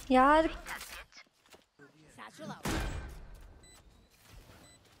 यार Satchel out.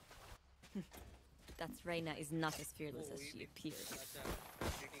 That Reina is not as fearless as she appears.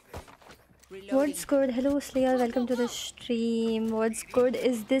 what's good? Hello Slayer, welcome to the stream. What's good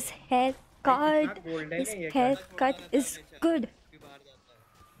is this haircut. This haircut is good. बाहर जाता है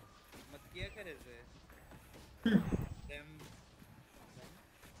मत किया कर ऐसे।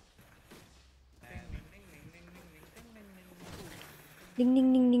 Ding ding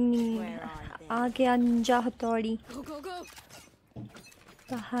ding ding ding. आ गया Ninja हथौड़ी Go, go, go.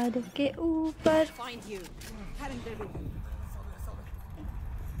 पहाड़ों के ऊपर। Find you.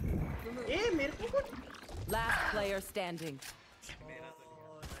 ए मेरे को कुछ Last player standing.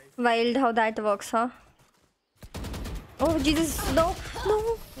 Wild how that works, huh? Oh Jesus, no.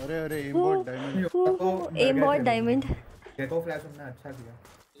 अरे aimbot diamond. Aimbot diamond. Gecko flash हमने अच्छा किया।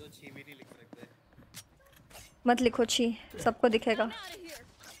 तो छी भी नहीं लिख सकते। मत लिखो छी, सबको दिखेगा। Out of here.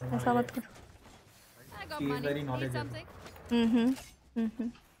 ऐसा मत करो। I got She is money. very Need knowledgeable. something?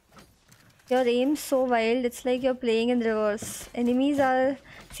 Your aim's so wild, it's like you're playing in reverse. Enemies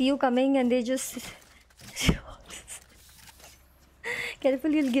see you coming and they just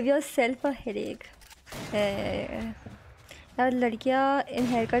careful, you'll give yourself a headache. यार लड़कियां इन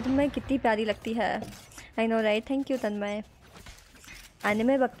haircut में कितनी प्यारी लगती है। I know right, thank you Tanmay.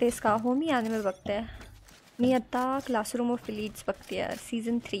 Anime बकते इसका Homi, anime बकते हैं। मी अत्ता क्लासरूम ऑफ एलीट्स बकती है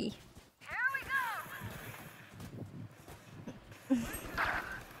सीजन 3।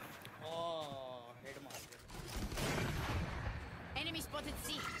 Enemy spotted C.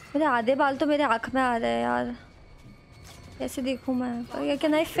 मेरे आधे बाल तो मेरे आँख में आ रहे हैं यार, कैसे देखूं मैं?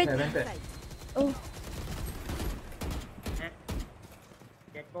 Can I fit? 7 पे। ओह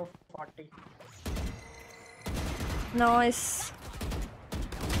gecko 40। Nice.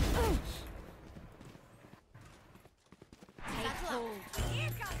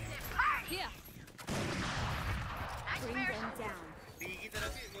 Here. Bring them down. B की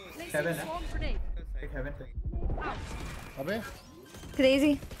तरफ ही वो 7 है। Swarm grenade. एक हेवन पे। अबे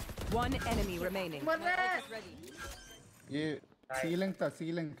क्रेजी। One enemy remaining. ये सीलिंग था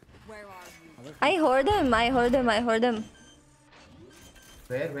ceiling. I heard him.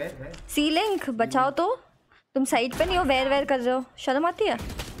 Where? Ceiling बचाओ तो। तुम साइड पे नहीं हो, वेर कर रहे हो, शर्म आती है।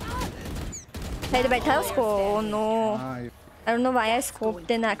 हेड बैठा है उसको। Oh no. I don't know why I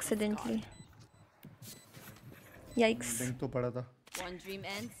scoped in accidentally. Yikes. Link तो पड़ा था। One dream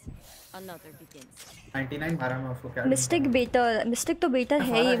ends, another begins. 99 मारा मैं उसको क्या। मिस्टेक बेटर, मिस्टेक तो बेटर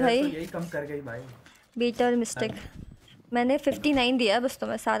है ही भाई। यही कम कर गई भाई। Better mistake. मैंने 59 दिया बस, तो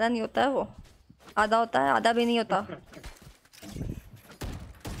मैं सारा नहीं होता है वो, आधा होता है, आधा भी नहीं होता।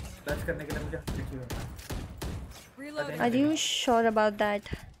 टच करने के लिए मुझे चाहिए होता है। Are you sure about that?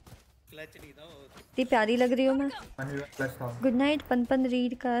 Clutch नहीं था वो। इतनी प्यारी लग रही हूँ मैं। गुड नाइट पनपन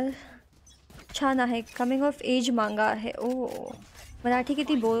रीड कर। छान आहे, कमिंग ऑफ एज मांगा है। ओह मराठी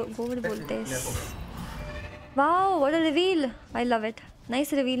कितनी गोड बोलते हैं। Wow what a reveal, I love it.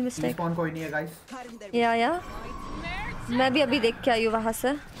 Nice reveal mistake. कौन कोई नहीं है गाइस। या मैं भी अभी देख के आई हूँ वहाँ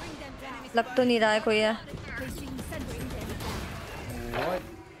से, लग तो नहीं रहा है कोई है।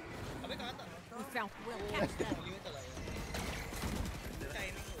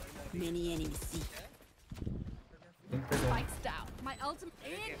 Many enemies see. Spikes down. My ultimate.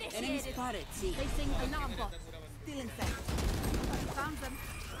 Enemy spotted. See. Placing alarm bot. Still inside. Found them.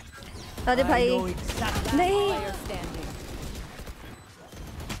 अरे भाई नहीं। Player standing.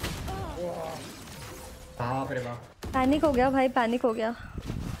 बाप रे बाप। पैनिक हो गया भाई, पैनिक हो गया।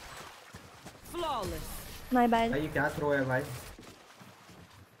 Flawless. My bad. भाई ये क्या थ्रो है भाई।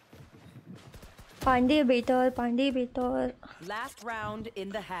 Pandey better. Last round in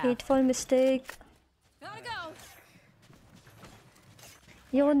the half. Hateful mistake. Gotta go.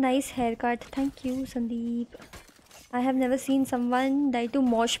 Your nice haircut. Thank you, Sandeep. I have never seen someone die to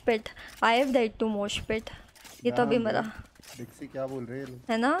mosh pit. I have died to mosh pit. ये तो अभी मरा डिक्सी क्या बोल रहे हैं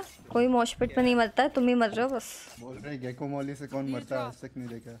है ना। कोई mosh pit पे नहीं मरता है, तुम ही मर रहे हो बस। बोल रहे गेको मॉली से कौन मरता है, आज तक नहीं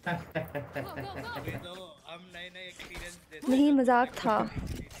देखा। हम नए एक्सपीरियंस देते। नहीं मजाक था।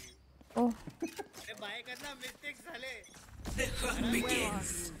 ओह बाय करना मिस्टेक साले।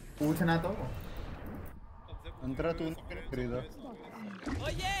 पूछना तो। अंतरा तू खरीदा।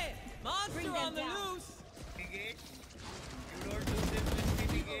 Oh yeah! Monster on the loose! Negate. You don't do this with me,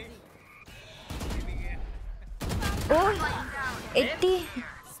 negate. Oh 80।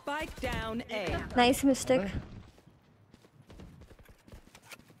 Spike down A. Nice mistake.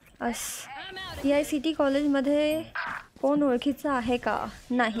 Us CICT कॉलेजमध्ये कोण ओळखीचं आहे का?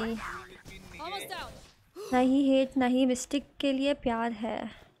 नाही। Almost out. नहीं हेट नहीं, मिस्टेक के लिए प्यार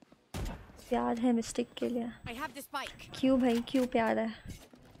है। प्यार है मिस्टेक के लिए। I have the spike. क्यों भाई, क्यों प्यार है?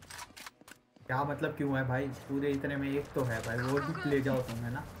 क्या मतलब क्यों है भाई, पूरे इतने में एक तो है भाई, वो भी ले जाओ तुम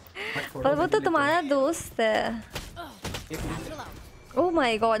है ना। पर वो तो तुम्हारा दोस्त है। Oh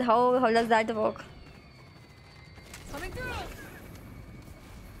my God, how does that work? Coming through.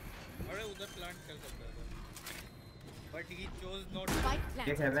 अरे उधर प्लांट कर सकता था। But he chose not to. Spike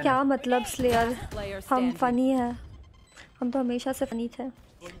plant. क्या मतलब स्लेयर? Player हम standing. फनी है, हम तो हमेशा से फनी थे।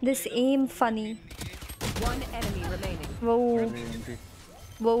 This M funny. One enemy remaining. वो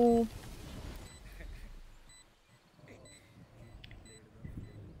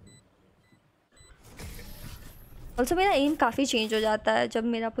ऑल्सो मेरा एम काफ़ी चेंज हो जाता है जब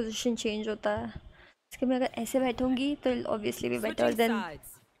मेरा पोजीशन चेंज होता है। इसके मैं अगर ऐसे बैठूंगी तो ऑब्वियसली भी better than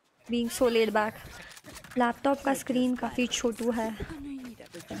Sides. Being so laid back. Laptop का स्क्रीन काफ़ी छोटू है।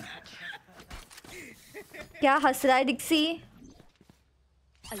 क्या हंस रहा है डिक्सी?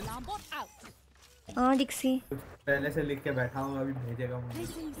 Alarm bot out. हाँ डिक्सी पहले से लिख के बैठा हूँ, अभी भेजेगा मुझे।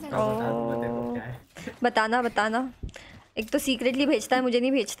 Placing बता दूंगा तेरे को क्या है। बताना। एक तो सीक्रेटली भेजता है, मुझे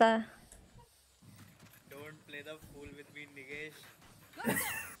नहीं भेजता है। Don't play the fool with me, Nigesh.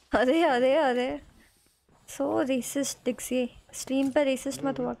 अरे सो रेसिस्ट डिक्सी। स्ट्रीम पे रेसिस्ट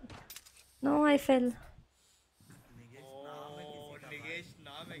मत हुआ। नो आई फेल। Oh, Nigesh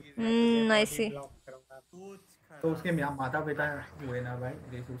नाम है किसी। आई सी। तो उसके माता पिता हुए ना भाई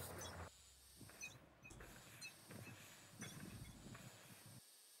रेसिस्ट।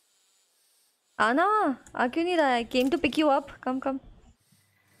 आना, आ क्यों नहीं रहा है? Came to pick you up, कम।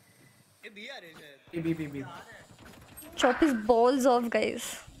 ये भी आ रहे शायद। B chop his balls of guys.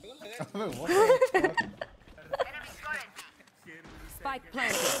 Spike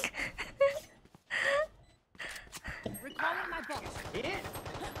planted. recalling my bot.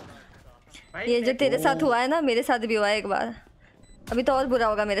 ये जो तेरे साथ हुआ है ना, मेरे साथ भी हुआ है एक बार। अभी तो और बुरा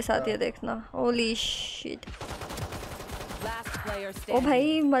होगा मेरे साथ, ये देखना। Holy shit. Last player ओ standing.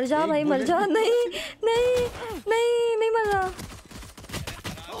 भाई मर जा, भाई मर जा। नहीं मर रहा।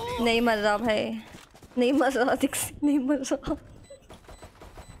 नहीं मर रहा भाई। नहीं मजा दिक्सी नहीं मजा।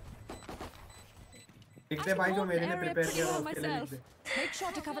 लिख दे भाई जो मेरे लिए area प्रिपेयर pretty किया था well उसके लिए लिख myself. They. Make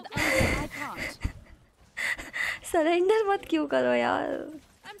sure to cover the angles I can't. Surrender मत क्यों करो यार।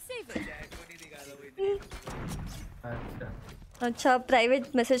 I'm saving. चैट को नहीं दिखा दो इतनी। अच्छा अच्छा प्राइवेट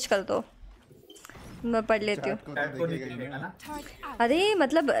मैसेज कर दो, मैं पढ़ लेती हूँ। चैट को चैट तो को नहीं देखेगा ही दिखेगा नहीं। ना। Turret out. अरे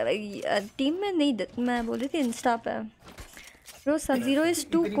मतलब टीम में नहीं मैं बोल रही थी इंस्टा पे। ब्रो सब जीरो इज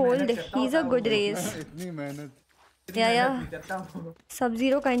टू इतनी कोल्ड, मेहनत करता ही इज अ होता गुड वो, रेस। इतनी मेहनत। इतनी या मेहनत नहीं करता वो। सब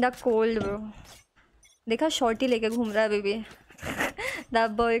zero kind of cold bro. देखा शॉर्टी लेके घूम रहा है अभी भी।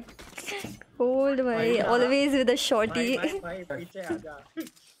 दैट बॉय कोल्ड भाई, ऑलवेज विद अ शॉर्टी। भाई पीछे आ जा।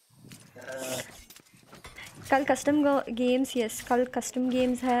 कल कस्टम गेम्स, यस कल कस्टम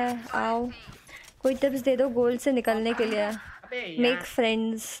गेम्स है, आओ। कोई टिप्स दे दो गोल्ड से निकलने के लिए। अबे मेक यार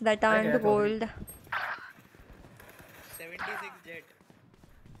friends that aren't gold. 76 jet.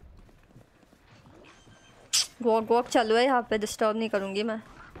 Walk walk चालू है यहाँ पे, डिस्टर्ब नहीं करूँगी मैं।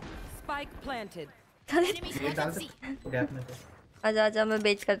 Spike planted. ये डाल सकते गैप में से। आजा आजा, मैं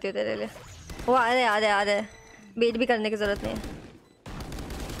बेट करती हूँ तेरे लिए। वो आ रहे आ रहे आ रहे, बेट भी करने की ज़रूरत नहीं है।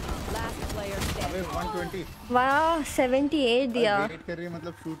 Last player अबे standing. 120। वाह 78 दिया। वेट कर रही है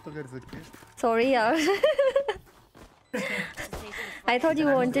मतलब शूट तो कर सकती है। सॉरी यार। I thought you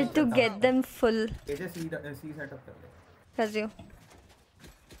wanted to get them full. ये जो सी सेटअप कर ले। कर रही हूँ।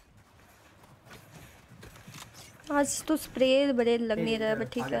 आज तो स्प्रे बड़े लग नहीं रहा है, बट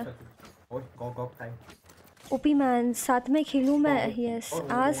ठीक है। और कॉक टाइम। ओपी मैन साथ में खेलूँ मैं, यस।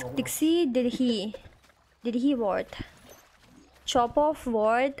 आज टिक्सी did he what chop of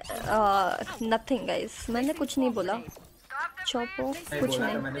what, nothing guys, मैंने कुछ नहीं बोला। चॉप ऑफ कुछ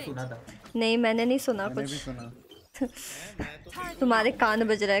नहीं। मैंने सुना था। नहीं मैंने नहीं सुना मैंने भी कुछ। सुना। तुम्हारे कान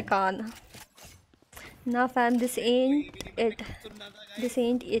बज रहे हैं, कान ना fam. This ant it, this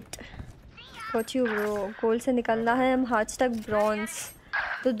ant it. What you bro, गोल से निकलना है, हम हार्ट तक ब्रॉन्ज।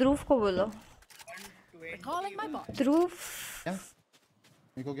 तो ध्रुव को बोलो। Calling my bot. ध्रुव क्या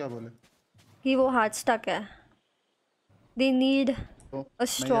मेरे को क्या बोले? कि वो हार्ट स्टक है। दे नीड तो a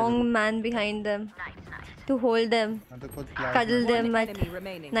strong man behind them to hold them, मैं तो खुद class cuddle them One at enemy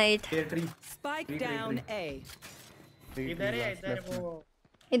remaining. night. Tree Spike down A. इधर है, इधर वो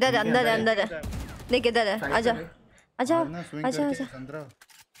इधर अंदर है, अंदर है, देख इधर है। आजा आजा आजा आजा। संतरा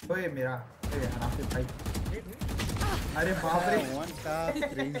ओए मेरा ओए आराम से भाई। अरे बाप रे, one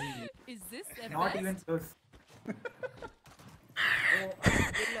tap crazy. Is this a not even close.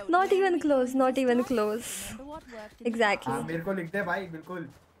 Not even close, not even close. Remember what worked? हाँ Exactly. मेरे को लिख दे भाई बिल्कुल।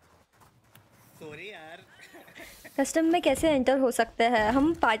 सॉरी यार। कस्टम में कैसे एंटर हो सकते हैं?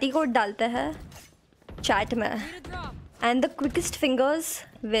 हम पार्टी कोड डालते हैं चैट में, Need a drop. And the quickest fingers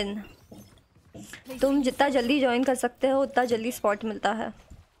win. तुम जितना जल्दी ज्वाइन कर सकते हो उतना जल्दी स्पॉट मिलता है।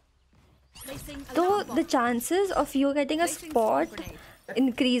 Placing तो alarm bot. The chances of you getting a Placing spot swarm grenade.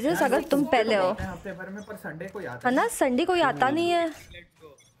 Increases अगर तुम पहले हो, हफ्ते भर में पर संडे को याद है ना। संडे कोई आता नहीं है।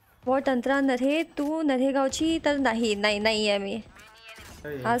 वॉट अंतरा नरे तू नरे गावची तर नाही नाही नाही आहे मी।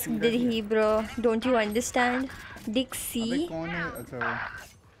 Ask did he bro, don't you understand अबे डिक्सी। कौन है? अच्छा वो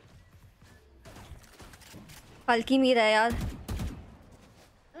हल्की मीरा है यार।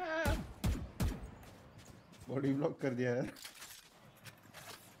 बॉडी ब्लॉक कर दिया यार।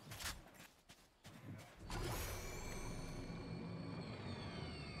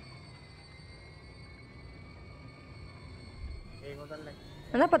 एक उधर लग।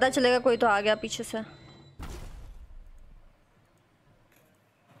 है ना, पता चलेगा कोई तो आ गया पीछे से।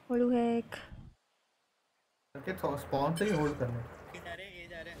 ओलू है एक। करके तो स्पॉन से ही होल्ड कर ले। ये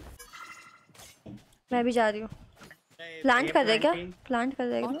जा रहे। मैं भी जा रही हूँ। प्लांट कर रहे क्या? प्लांट कर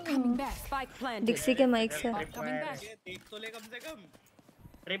रहे क्या? Coming back. Spike planted. डिक्सी के माइक से। Coming back. ये देख तो ले कम से कम।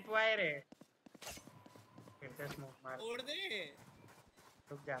 ट्रिप वायर है। फिर से स्मोक मार। तोड़ दे।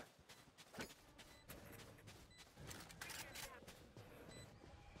 रुक जा।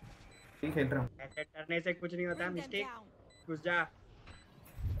 ठीक खेल रहा हूँ। ऐसे करने से कुछ नहीं होता, Bring them मिस्टेक। down. घुस जा।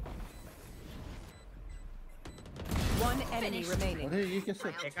 One enemy remaining. अरे ये कैसे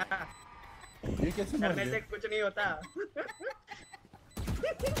देखा, मार करने से दिया? कुछ नहीं होता।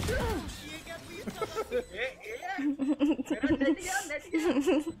 मेरा नेट गया।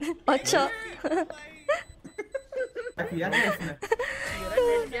 अच्छा क्या किया क्या इसने? मेरा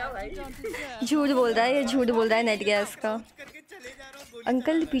नेट गया भाई। Don't deserve. झूठ बोल रहा है ये, झूठ बोल रहा है नेट गैस का।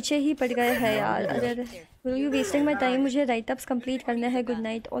 अंकल पीछे ही पड़ गए हैं यार। अरे अरे, will you wasting my time? मुझे राइट अप्स कंप्लीट करने हैं। Good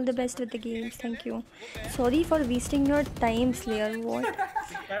night, all the best with the games, thank you. Sorry for wasting your time slayer. What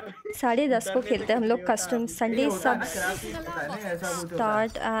 10:30 को खेलते हैं हम लोग कस्टम। संडे होता है सब ना, खराब चीज होता है ना, ऐसा कुछ होता है।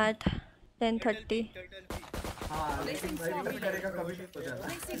 Start at 10:30। हाँ लेकिन भाई रिटर्न करेगा कभी नहीं हो जाता।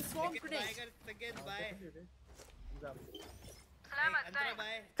 Placing swarm bye grenade. कर संकेत बाय। अंतरा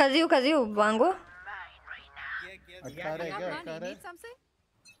बाय। कर रही हूँ मांगो। किया अटका रहा है क्या? अटका रहा है? Need something?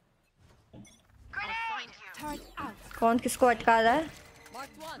 Turret out. कौन किसको अटका रहा है?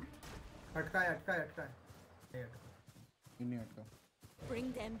 Marked one. अटका है नहीं अटका। नहीं अटका। Bring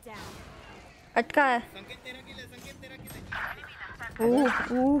them down. अटका है। संकेत तेरा किल है।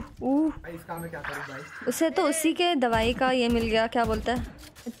 भाई इसका मैं क्या करूँ भाई? उसे तो उसी के दवाई का ये मिल गया, क्या बोलता है,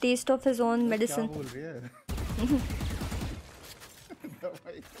 test of his own medicine. क्या बोल रही है?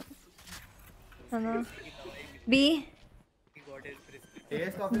 है ना। B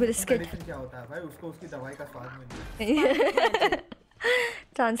test of biscuit. Medicine क्या होता है भाई? उसको उसकी दवाई का स्वाद मिल गया।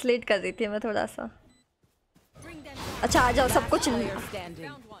 ट्रांसलेट कर रही थी मैं थोड़ा सा। Bring them अच्छा आ जाओ सबको Player standing.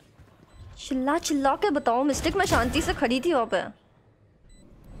 down. One. चिल्ला के बताओ मिस्टेक। मैं शांति से खड़ी थी वहाँ पे।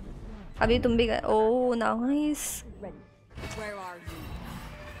 अभी तुम भी गए। Oh nice. Where are you?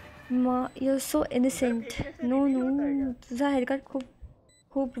 माँ यू सो इनोसेंट। नो तुझा हेअरकट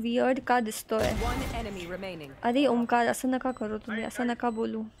खूप वियर्ड का दिसतोय। One enemy remaining. अरे ओमकार असं नका करो तुम्ही, असं नका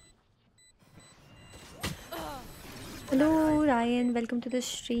बोलू। Hello Ryan, welcome to the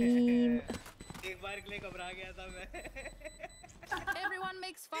stream. एक बार के लिए घबरा गया था मैं। Everyone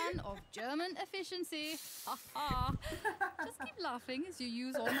makes fun of German efficiency. Ha ha. Just keep laughing as you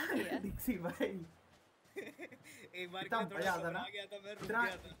use all my gear. डिक्सी भाई एक बार के इतना लिए मजा थोड़ा आता ना। घबरा गया था मैं, रुक इतना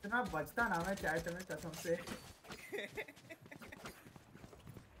गया था। इतना बचता ना मैं चैट में कसम से।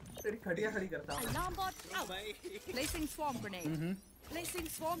 तेरी खड़िया खड़ी करता हूँ। Alarm bot out. भाई Placing swarm grenade. Placing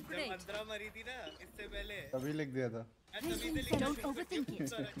swarm जब grenade. अंतरा मरी थी ना इससे पहले, तभी लिख दिया था। मैं तभी से लिखा Don't था। overthink it.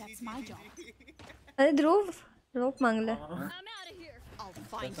 That's my job. अरे ध्रुव रोप मांग ले। I'm out of here. I'll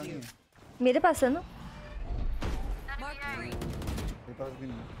find ऐसा नहीं you. है। मेरे पास है ना। Mark three. मेरे पास भी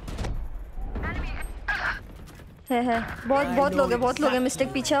नहीं है बहुत लोग हैं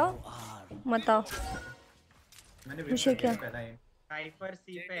मिस्टेक। पीछे आओ मत आओ। मैंने मुझे क्या? पहला ही। साइफर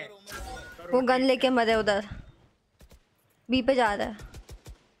सी पे है। वो गन लेके मरे उधर। बी पे जा रहा है।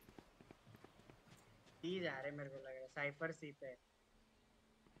 सी जा रहे मेरे को लग रहा है। साइफर सी पे है।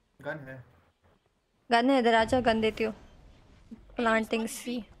 गन है इधर आजा, गन देती हूँ। प्लांटिंग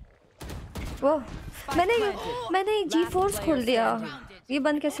सी। वो मैंने जी फोर्स खोल दिया। ये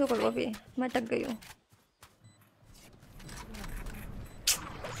बंद कैसे करूँ अभी? मैं अटक गई हूँ।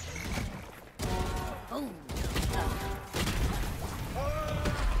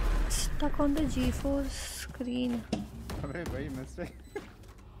 Stuck on the G4 screen. अरे भाई मिस्टेक।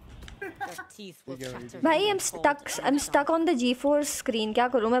 Your teeth will ठीक है chatter. भाई I'm stuck on the G4 screen. क्या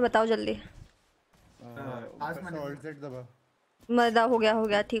करूँ मैं, बताओ जल्दी। ऑल्ट जेड दबा। मर्दा हो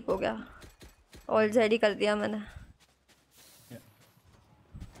गया ठीक हो गया। ऑल जेडी कर दिया मैंने।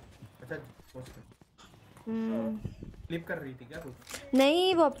 अच्छा फ्लिप कर रही थी क्या तू?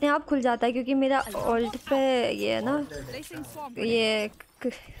 नहीं वो अपने आप खुल जाता है क्योंकि मेरा ऑल्ट पे ये है ना, Placing swarm ये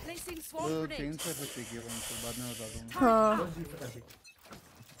grenade. Placing swarm वो grenade. चेंज कर सकती है उनको, बाद में बता दूंगा। हाँ।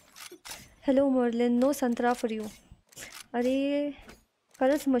 हेलो मर्लिन, नो संतरा फॉर यू। अरे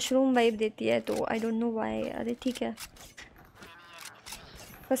कलर्स मशरूम वाइब देती है तो आई डोंट नो व्हाई। अरे ठीक है।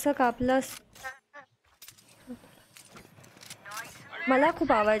 कसं कापला मला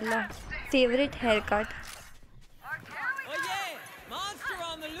खूप आवडला। Favourite hair cut. Oh yeah! Monster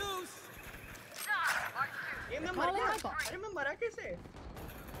on the loose! ये मैं मर गया। अरे मैं मरा कैसे?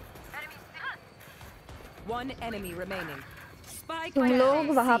 One enemy remaining. Spike तुम लोग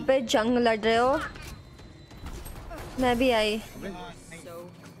planted. वहाँ पे जंग लड़ रहे हो, मैं भी आई। So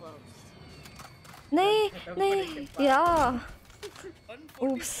close. नहीं या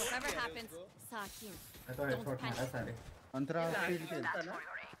oops। Whatever happens, Sakin. मैं तो हेडशॉट मारा सारे। अंतरा फील्ड के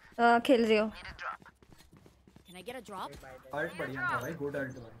खेल रही हो। Can I get a drop? Alt बढ़िया था भाई, गुड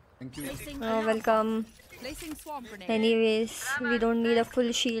अल्ट भाई। Thank you. Placing welcome. Placing swarm grenade. Anyways we don't need a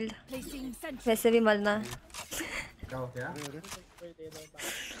full shield. Placing sentry. वैसे भी मरना है। क्या हो गया?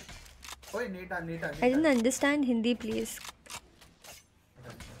 ओए नेटा I didn't understand Hindi please.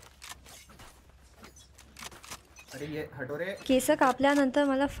 अरे ये हटो रे। केस कापल्यानंतर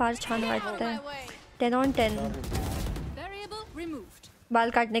मला फार छान वाटतंय। 10 on 10। Variable removed.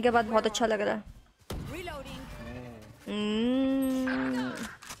 बाल काटने के बाद बहुत अच्छा लग रहा है। Reloading.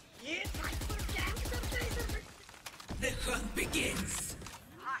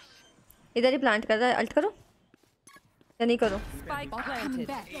 इधर ही प्लांट कर रहा है। अल्ट करो या नहीं करो? Spike planted.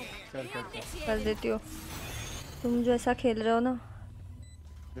 कर देती हो। तुम जो ऐसा खेल रहे हो ना।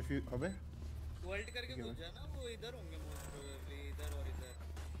 अबे वर्ल्ड करके घुस जाना, वो इधर होंगे मोस्ट प्रोबेबली, इधर और इधर।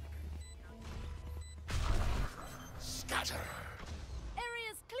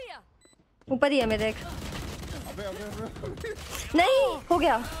 Area's clear. ऊपर ही है मेरे एक। अबे अबे अबे नहीं हो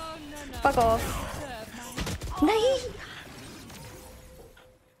गया, फक ऑफ। नहीं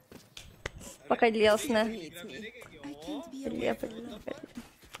पकड़ लिया उसने, पकड़ लिया।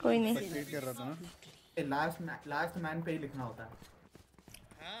 कोई नहीं, वेट कर रहा था ना। लास्ट मैन पे ही लिखना होता है।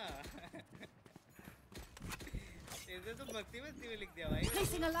 हाँ इसे तो मस्ती में लिख दिया भाई।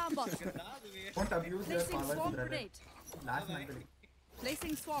 Placing alarm bot. Don't abuse your Placing powers, swarm brother. grenade. Last man पे लिख।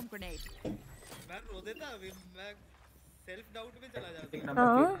 Placing swarm grenade. मैं रो देता अभी, मैं सेल्फ डाउट में चला जाता। एक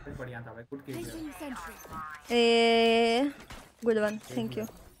नंबर के बढ़िया था भाई, good kill. Placing sentry. Good one, thank you.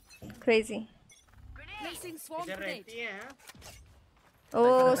 Crazy. Placing swarm इधर grenade. रहती है।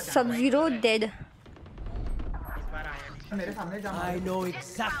 ओ सब जीरो डेड। इस बार आया नहीं। मेरे सामने जा। I know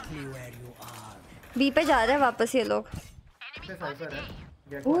exactly where you are. B पे जा रहे हैं वापस ये लोग। पे साइफर है।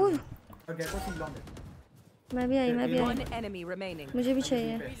 गेको ओह और गेको सी लॉन्ग है। मैं भी आई, मैं भी One आई, enemy remaining. मुझे भी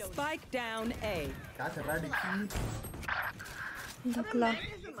चाहिए। Spike down A. क्या कर रहा है डिक्सी? ढकला।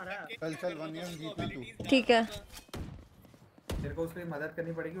 चल चल 1 जीतना तू। ठीक है। तेरे को उसकी मदद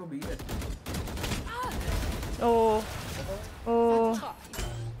करनी पड़ेगी, वो बीच है। ओ ओ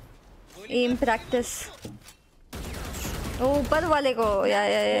एम प्रैक्टिस। ओ ऊपर वाले को,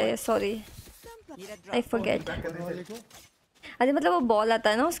 या सॉरी आई फॉरगेट। अरे मतलब वो बॉल आता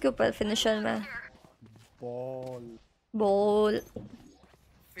है ना उसके ऊपर फिनिशर में। बॉल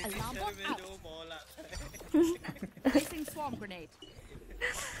Alarm bot में out. जो बॉल आता है। Placing swarm grenade.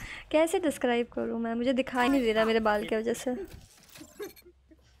 कैसे डिस्क्राइब करूँ मैं, मुझे दिखाई नहीं दे रहा मेरे बाल की वजह से।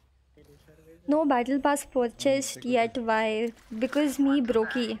 No battle pass purchased yet, Y? Because मी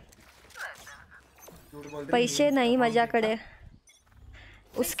ब्रोकी। पैसे नहीं मजा करे।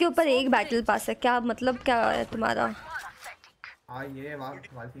 उसके ऊपर एक बैटल पास है, क्या मतलब क्या है तुम्हारा? हाँ ये वालती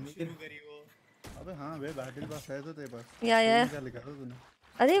अबे हाँ वे बैटल पास है तो तेरे पास। या क्या लिखा था तूने?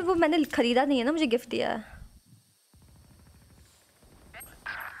 अरे वो मैंने खरीदा नहीं है ना, मुझे गिफ्ट दिया है।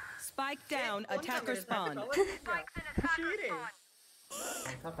 Spike down. Attacker spawn.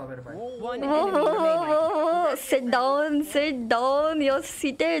 Cover भाई। One enemy remaining. Sit down, you're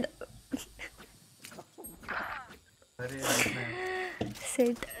seated. अरे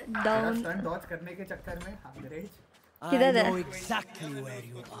Sit down. स्टन डॉज करने के चक्कर में अंग्रेज। I किधर है? know exactly where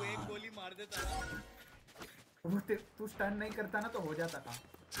you एक are. गोली मार देता ना, तू स्टन नहीं करता ना तो हो जाता काम।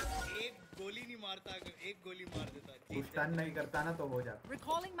 एक गोली नहीं मारता, अगर एक गोली मार देता। तू स्टन नहीं करता ना तो हो जाता।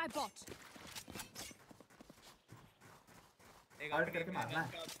 Recalling my bot. एक Ult अपनी करके मारना है।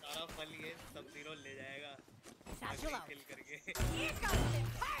 मेहनत का सारा फल ये सब जीरो ले जाएगा। Satchel out. किल करके।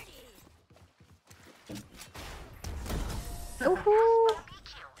 Oohoo!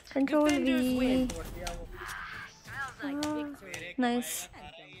 Control Defenders V. win. Nice.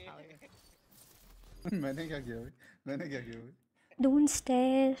 मैंने क्या किया भाई? मैंने क्या किया भाई? Don't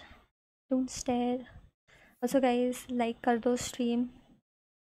stare. Don't stare. Also guys, like कर दो stream.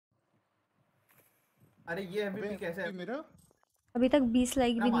 अरे ये अभी भी कैसे है? मेरा? अभी तक 20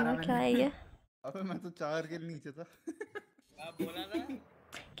 लाइक भी नहीं मारा हुआ, क्या है मैंने। ये? अबे मैं तो 4 के नीचे था। आप बोला था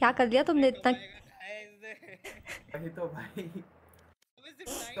क्या कर लिया तुमने इतना? वही तो भाई। अबे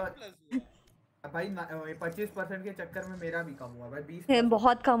सिर्फ 9 प्लस हुआ। भाई 25% के चक्कर में मेरा भी कम हुआ भाई। 20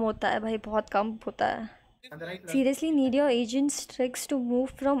 बहुत कम होता है भाई, बहुत कम होता है। Seriously, need your agent's tricks to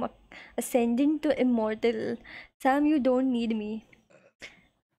move from ascendant to immortal. Sam, you don't need me.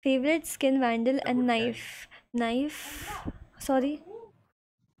 Favorite skin, Vandal and knife. Knife. Sorry.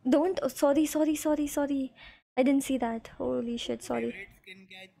 Don't. Oh, sorry. I didn't see that. Holy shit, sorry. Skin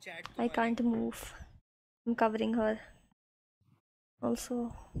क्या है chat? I can't move. I'm covering her. Also.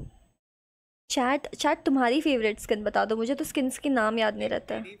 Chat तुम्हारी favourite skin बता दो मुझे, तो skins के नाम याद नहीं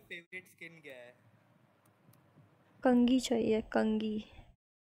रहता है। मेरी फेवरेट स्किन क्या है? कंगी चाहिए, कंगी,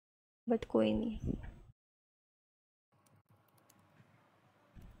 बट कोई नहीं।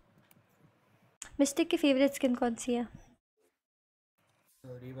 मिस्टेक की फेवरेट स्किन कौन सी है?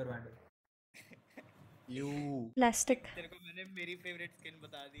 River vandal. प्लास्टिक। तेरे को मैंने मेरी फेवरेट स्किन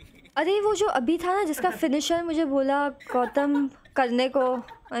बता दी। अरे वो जो अभी था ना जिसका फिनिशर मुझे बोला गौतम करने को,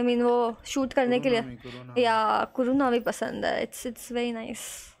 I mean वो शूट करने के लिए, या कुरुना भी पसंद है। It's very nice.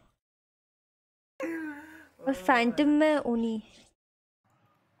 और फैंटम में ओनी,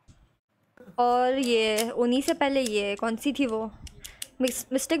 और ये ओनी से पहले ये कौन सी थी वो?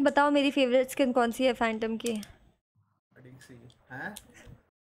 मिस्टेक बताओ मेरी फेवरेट स्किन कौन सी है फैंटम की? हैं?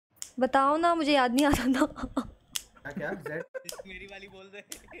 बताओ ना, मुझे याद नहीं आ रहा था। क्या जेड? मेरी वाली बोल दे।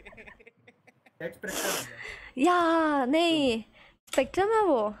 Z spectrum. या नहीं, स्पेक्ट्रम है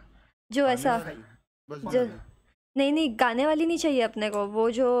वो जो ऐसा, जो नहीं गाने वाली नहीं चाहिए अपने को, वो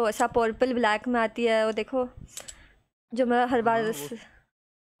जो ऐसा पर्पल ब्लैक में आती है, वो देखो जो मैं हर बार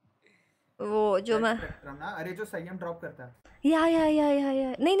वो जो मैं स्पेक्ट्रम ना, अरे जो संयम ड्रॉप करता है। या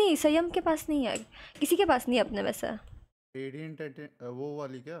नहीं नहीं, संयम के पास नहीं है, किसी के पास नहीं है अपने में से। रेडिएंट वो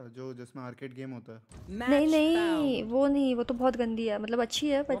वाली क्या जो जिसमें आर्केड गेम होता है? नहीं Match नहीं, found. वो नहीं, वो तो बहुत गंदी है, मतलब अच्छी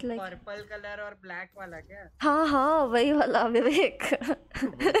है वो बट लाइक। पर्पल कलर और ब्लैक वाला क्या? हाँ हाँ, वही वाला विवेक। वही तो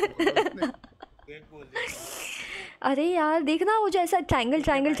बोला उसने। एक बोल दिया। अरे यार देखना, वो जो ऐसा triangle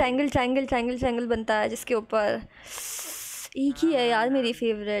triangle triangle triangle triangle triangle बनता है जिसके ऊपर एक ही है यार मेरी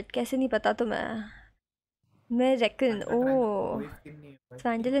फेवरेट, कैसे नहीं पता तुम्हें। मैं रेकन ओ कोई स्किन नहीं है भाई।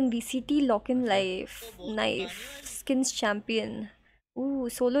 Sandal and BCT lock in life तो बहुत नाइफ पुरानी वाली स्किन्स चैंपियन। ओ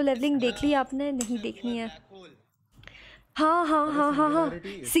सोलो लेवलिंग देख ली आपने? नहीं देखनी है। Black hole. हाँ हाँ अबे हाँ हाँ हाँ,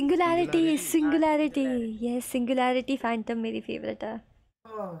 singularity singularity singularity, yes singularity Phantom मेरी फेवरेट है।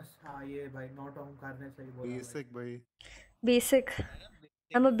 हाँ ये भाई नॉट ओमकार ने सही बोला भाई। बेसिक भाई। बेसिक,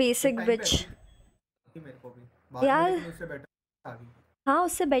 आई एम अ एक बेसिक टाइम पे बिच अच्छी थी मेरे को भी, बाद में यार। लेकिन उससे बेटर आ गई। हाँ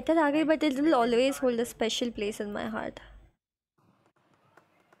उससे बेटर आ गई, but it will always hold a special place in my heart.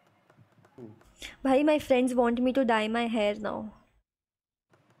 भाई my friends want me to die my here now,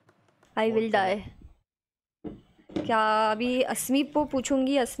 I will die. क्या अभी अस्मी को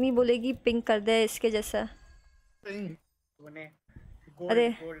पूछूंगी, अस्मी बोलेगी पिंक कर दे इसके जैसा, तूने अरे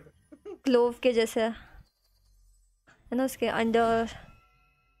गोल्ड गोल्ड क्लोव के जैसा है ना, उसके अंडर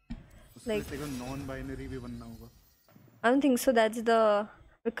उसमें Like- से को नॉन बाइनरी भी बनना होगा। I don't think so that's the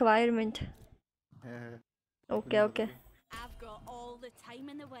requirement. है okay okay. I've got all the time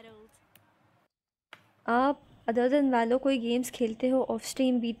in the world. आप अदर देन वैलो कोई गेम्स खेलते हो ऑफ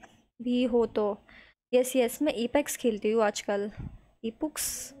स्ट्रीम भी हो तो? यस यस, मैं एपेक्स खेलती हूँ आजकल। एपुक्स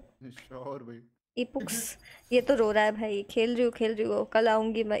श्योर भाई। एपुक्स, ये तो रो रहा है भाई। खेल रही हूँ, कल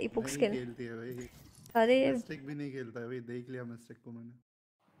आऊँगी मैं एपुक्स नहीं खेल। खेलती है भाई। अरे मिस्टेक भी नहीं खेलता है भाई, देख लिया मिस्टेक को मैंने।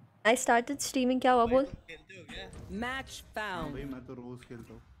 आई स्टार्टेड स्ट्रीमिंग, क्या हुआ बोल? खेलते हो क्या? Match हाँ found. भाई मैं तो रोज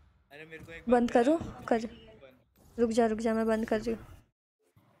खेलता हूँ। अरे मेरे को एक बंद करो कर, रुक जा मैं बंद कर रही हूँ।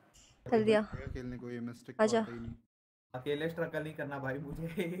 कर दिया, खेलने को ये मिस्टेक तो आजा। आता ही नहीं। अकेले स्ट्रगल नहीं करना भाई, मुझे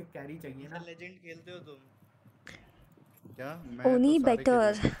कैरी चाहिए ना। लेजेंड खेलते हो तुम? क्या मैं ओनी तो सारे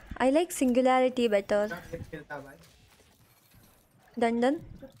बेटर, खेल आई लाइक सिंगुलैरिटी बेटर। खेलता भाई। डन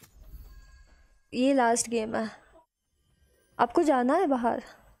ये लास्ट गेम है। आपको जाना है बाहर?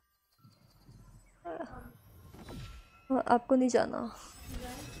 आपको नहीं जाना?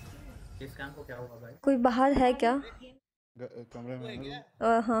 इस काम को क्या हुआ भाई? कोई बाहर है क्या? कमरे में है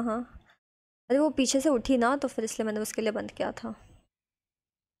वो। हाँ हाँ, अरे वो पीछे से उठी ना, तो फिर इसलिए मैंने उसके लिए बंद किया था।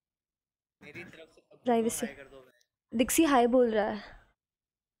 मेरी तरफ से सबको प्राइवेसी। हाई कर दो भाई। दिक्सी हाय बोल रहा है।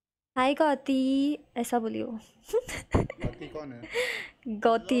 हाय गौती, ऐसा बोलियो। बाकी कौन है?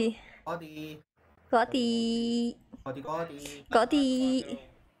 गौती कौती गौती कौती कौती। गौती,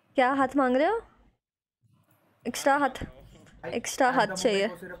 क्या हाथ मांग रहे हो? एक्स्ट्रा हाथ, भाई, एक्स्ट्रा आज हाथ का चाहिए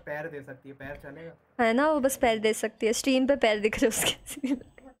moment को सिर्फ पैर दे सकती है, पैर चलेगा? है ना? वो बस पैर दे सकती है, स्ट्रीम पे पैर दिख रहे उसके।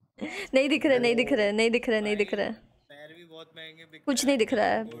 नहीं दिख रहे नहीं दिख रहे नहीं दिख रहे नहीं दिख रहे, पैर भी बहुत महंगे बिकते कुछ नहीं दिख रहा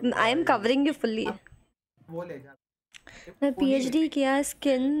है। I am covering you fully. वो ले जा। मैं पीएचडी किया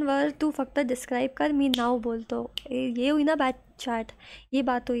स्किन वर, तू फक्त डिस्क्राइब कर मी नाउ बोल तो। ये हुई ना बात चैट, ये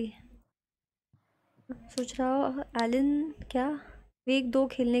बात हुई। सोच रहा हो एलन क्या वीक 2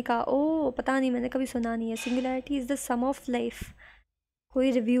 खेलने का? ओ पता नहीं, मैंने कभी सुना नहीं है। Singularity is the some of life.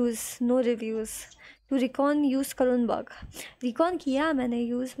 कोई reviews? No reviews. To recon use करून बग, रिकॉन किया मैंने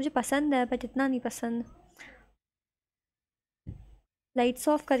यूज़, मुझे पसंद है बट इतना नहीं पसंद। लाइट्स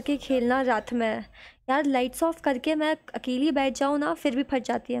ऑफ करके खेलना रात में। यार लाइट्स ऑफ करके मैं अकेली बैठ जाऊँ ना, फिर भी फट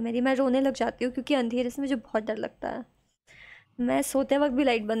जाती है मेरी, मैं रोने लग जाती हूँ क्योंकि अंधेरे से मुझे बहुत डर लगता है। मैं सोते वक्त भी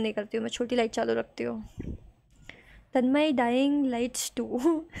लाइट बंद नहीं करती हूँ, मैं छोटी लाइट चालू रखती हूँ। तन्मय डाइंग लाइट्स 2।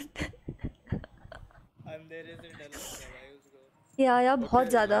 अंधेरे से डर लगता है भाई उसको। या बहुत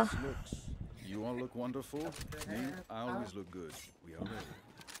ज़्यादा। You all look wonderful. Me, I always look good. We are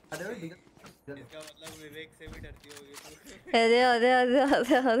ready. इसका मतलब विवेक से भी डरती होगी तू। अरे अरे अरे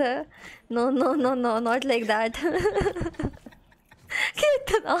अरे अरे, no no no no not like that.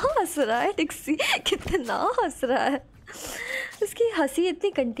 कितना हंस रहा है डिक्सी, कितना हंस रहा है। उसकी हंसी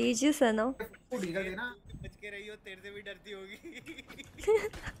इतनी कंटेजियस है ना। बच के रही हो, तेरे से भी डरती होगी।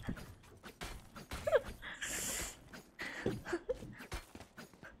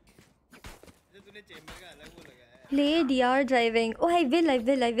 तूने चेंबर का अलग वो लगाया है। Play D R driving, O I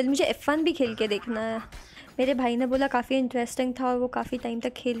will. मुझे F1 भी खेल के देखना है। मेरे भाई ने बोला काफ़ी इंटरेस्टिंग था और वो काफ़ी टाइम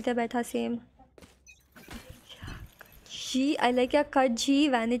तक खेलते बैठा सेम। जी आई लाइक या कट जी।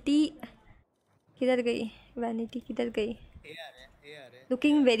 वैनिटी किधर गई? वैनिटी किधर गई? ये आ रहा है।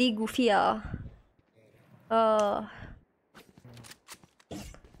 Looking very गुफिया।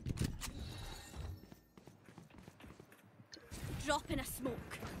 Drop in a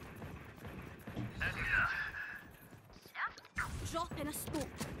smoke.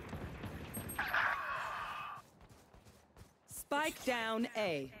 Spike down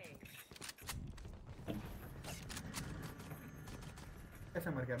A. कैसे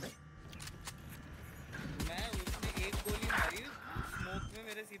मर गया मैं? मैं उसने एक गोली मारी स्मोक में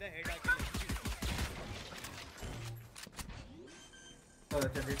मेरे सीधा हेड आके लगी।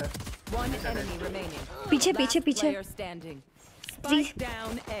 One enemy remaining. पीछे Last पीछे पीछे player standing. Spike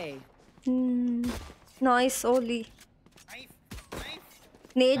down A. Nice Oli knife knife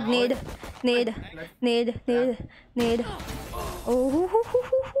नेड नेड नेड नेड नेड नेड ओह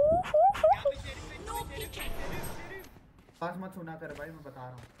पास मत सुना कर भाई, मैं बता रहा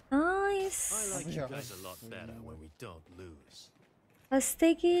हूँ। Nice You guys a lot better when we don't lose.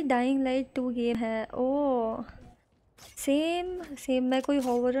 हंसते की डाइंग लाइट 2 गेम है। ओ सेम सेम। मैं कोई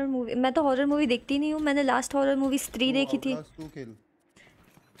हॉरर मूवी, मैं तो हॉरर मूवी देखती नहीं हूँ। मैंने लास्ट हॉरर मूवी स्त्री देखी थी।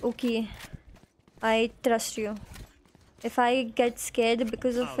 Okay I trust you. If I get scared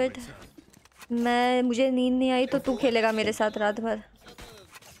because of it, मुझे नींद नहीं आई तो तू खेलेगा मेरे साथ रात भर,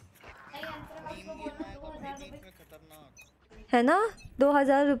 है ना?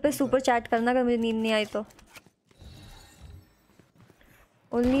 2000 रुपये सुपर चैट करना अगर मुझे नींद नहीं आई तो।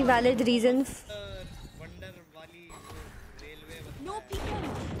 Only valid reason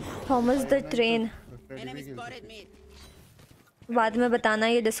Thomas the train. बाद में बताना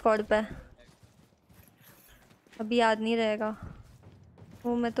ये डिस्कॉर्ड पे, अभी याद नहीं रहेगा।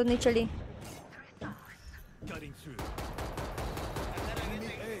 वो मैं तो नहीं चढ़ी।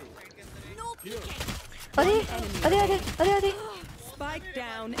 अरे अरे अरे अरे अरे Spike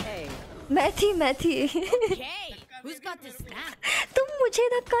down A. मैं थी Who's got this snap? तुम मुझे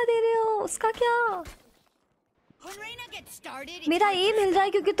धक्का दे रहे हो, उसका क्या? When Reina gets started, मेरा एम हिल रहा है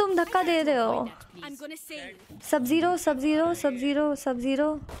क्योंकि तुम धक्का दे रहे हो। I'm gonna say सब जीरो सब जीरो सब जीरो सब जीरो।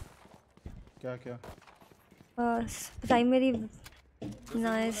 क्या क्या? Primary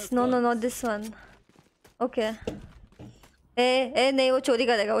nice. No no no this one. Okay ए नहीं, वो चोरी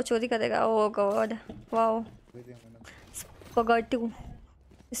करेगा, वो चोरी करेगा। ओह गॉड वाओ पगड़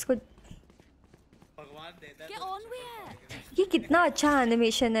इसको। भगवान देता get on with it. ये कितना अच्छा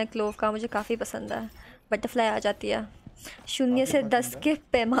एनिमेशन है क्लोव का, मुझे काफ़ी पसंद है। बटरफ्लाई आ जाती है 0 से 10 के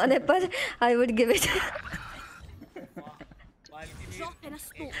पैमाने पर। I would give it Drop in a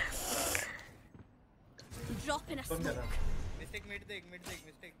smoke. Drop in a smoke. Mistake mid देख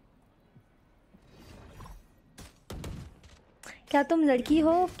मिस्टेक। क्या तुम लड़की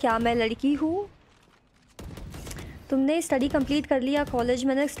हो? क्या मैं लड़की हूँ? तुमने स्टडी कंप्लीट कर लिया? कॉलेज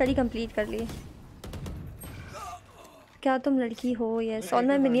मैंने स्टडी कंप्लीट कर ली। क्या तुम लड़की हो? Yes. All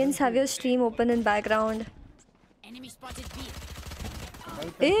my minions have your stream open in background. Enemy spotted B.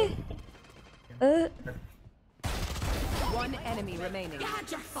 One enemy remaining.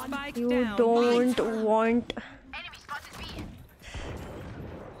 Spike You down. don't want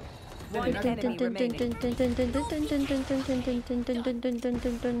One enemy remaining.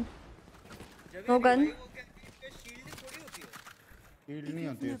 No gun. Heeled नहीं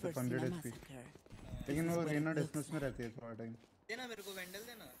होती है, सिर्फ 100 एचपी। लेकिन वो रेना डिस्मिस में रहती है थोड़ा टाइम। देना मेरे को वेंडल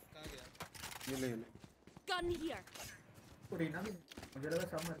देना। कहां गया? ये ले Gun here. रेना भी मुझे लगा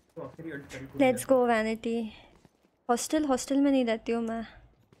सब मर तो आखिरी अल्ट करी। Let's go vanity. हॉस्टल में नहीं रहती हूँ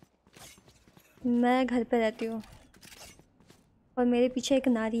मैं घर पे रहती हूँ। और मेरे पीछे एक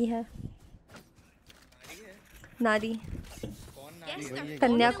नारी है। नारी कौन नारी?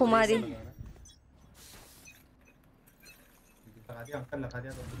 कन्याकुमारी। लगा दिया अंकल, लगा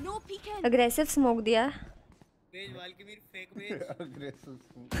दिया तो। No peeking. अग्रेसिव स्मोक दिया। पेज वाल की मेरी fake page.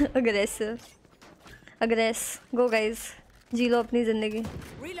 Aggressive aggress. Go guys, जी लो अपनी जिंदगी।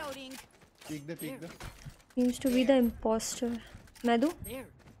 Reloading. Peak they. Seems to be the imposter। मैं दूँ? There.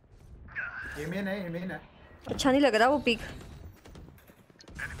 एमेन है। अच्छा नहीं लग रहा वो peak.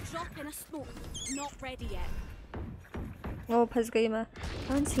 Drop in a smoke. Not ready yet. ओ फंस गई मैं।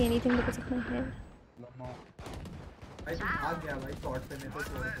 Can't see anything because of my hair। भाई तू भाग गया भाई शॉट से, मैं तो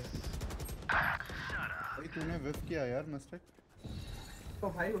छोड़ दे। भाई तूने विफ किया यार मिस्टेक। तो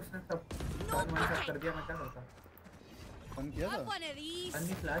भाई उसने सब सब कर दिया, मैं क्या करता? फन किया था। One of these.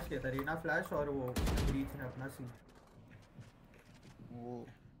 अन्नी फ्लैश किया था, रीना फ्लैश और वो ब्रीच ने अपना सी। वो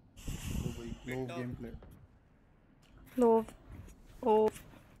तो भाई लो game play. Low O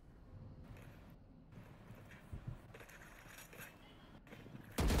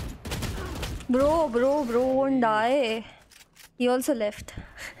bro won't die. He also left।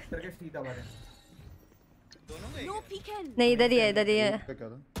 करके सीधा मारे। दोनों गए? No peeking. नहीं इधर ही है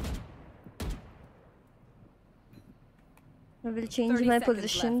I will change 30 my seconds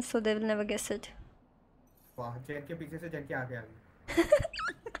position left. so they will never guess it। वाह, जैक के पीछे से जैक के आगे आ गई।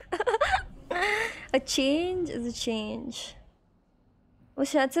 A change is a change। वो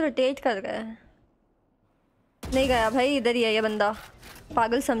शायद से रोटेट कर गया। नहीं गया भाई, इधर ही है ये बंदा।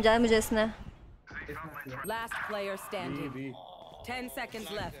 पागल समझा है मुझे इसने। Last player standing. 10 seconds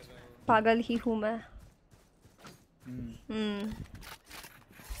left. पागल ही हूँ मैं।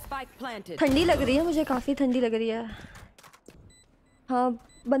 Spike planted. ठंडी लग रही है मुझे, काफ़ी ठंडी लग रही है। हाँ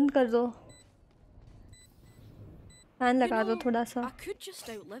बंद कर दो, फैन लगा दो थोड़ा सा।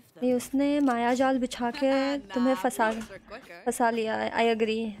 नहीं, उसने माया जाल बिछा के तुम्हें फंसा लिया है। आई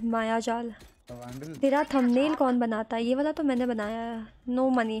एग्री, माया जाल। तेरा थंबनेल कौन बनाता है? ये वाला तो मैंने बनाया है। No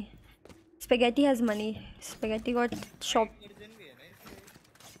money, spaghetti has money, spaghetti got shop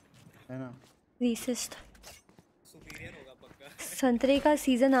रीसिस्ट। संतरे का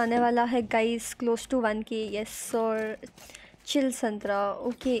सीज़न आने वाला है guys, close to 1K। Yes और चिल संतरा।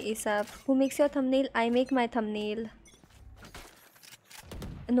 Okay इसाब, who makes your thumbnail? I make my thumbnail.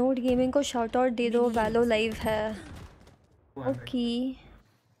 Note gaming को शाउट आउट दे दो, वैलो लाइव है। ओके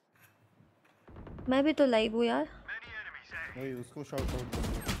मैं भी तो लाइव हूँ यार। वही उसको शाउट आउट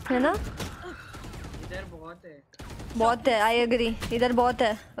है ना? इधर बहुत है। बहुत है, आई एग्री, इधर बहुत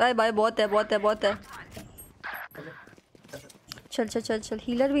है भाई भाई, बहुत है बहुत है बहुत है। चल चल चल चल,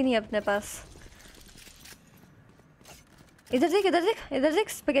 हीलर भी नहीं है अपने पास। इधर देख इधर देख इधर देख,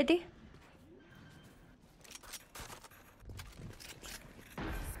 स्पेगेटी।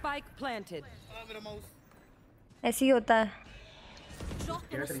 Spike planted. ऐसे ही होता है।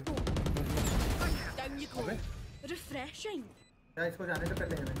 Refreshing. इसको जाने तो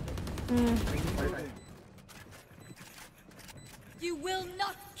पहले हमें। You will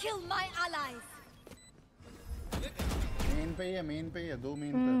not kill my allies. Main पे ही है, मेन पे ही है, 2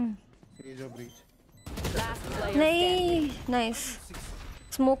 मेन पे। सेज और ब्रीच। नहीं नाइस,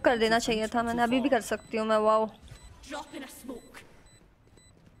 स्मोक कर देना चाहिए था मैंने, अभी भी कर सकती हूँ मैं। वाओ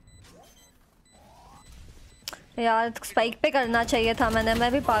यार, स्पाइक पे करना चाहिए था मैंने,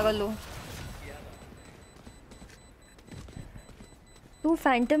 मैं भी पागल हूँ। तू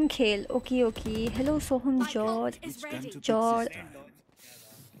फैंटम खेल। Okay okay. हेलो सोहम जॉर्ज जॉर्ज।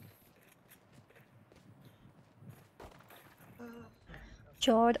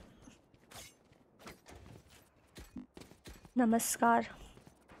 जॉर्ज नमस्कार।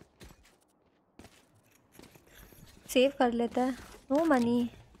 सेव कर लेता है। No money.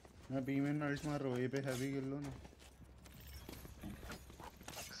 मैं बी में अल्ट मार रहा हूँ, ए पे हैवी कर लो ना।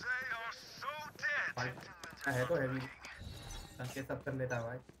 है तो हैवी, संकेत सब कर लेता है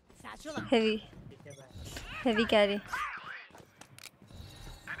भाई। Heavy heavy carry.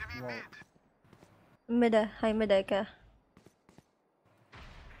 मिड है, हाई मिड है क्या?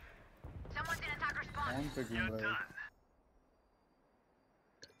 ऑन पे घूम रहा है।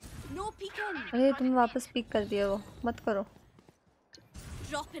 No peeking. अरे तुम वापस पिक कर दिया, वो मत करो।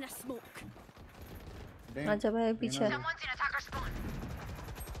 Drop in a smoke. आजा भाई पीछे।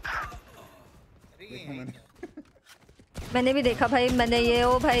 मैंने भी देखा भाई, मैंने ये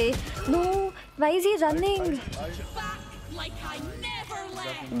ओ भाई। Know why is he running?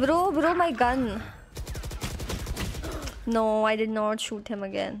 Bro my gun. No I did not shoot him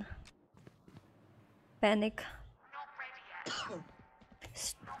again. Panic.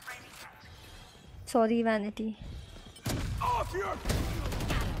 Sorry vanity.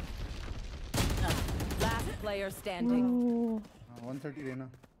 Last player standing. 130 देना।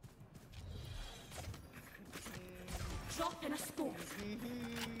 Drop in a smoke.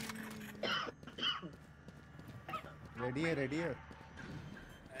 Ready है।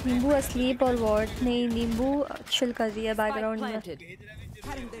 नींबू asleep और what? नहीं, नींबू chill कर रही है बैकग्राउंड में।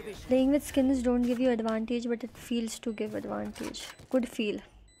 Playing with skins don't give you advantage, but it feels to give advantage. Good feel.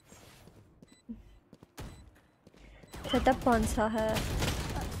 Setup कौन सा है?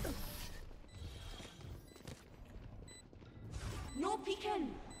 No peeking.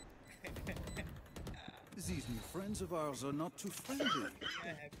 These new friends of ours are not too friendly.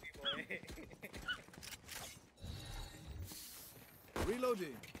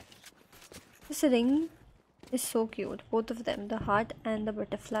 Reloading. This ring is so cute. Both of them, the heart and the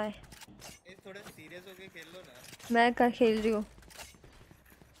butterfly. थोड़ा serious होके खेल लो ना। मैं क्या खेल रही हूँ?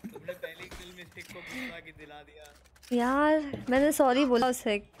 तुमने पहली किल मिस्टेक को घुमा के दिला दिया। यार मैंने सॉरी बोला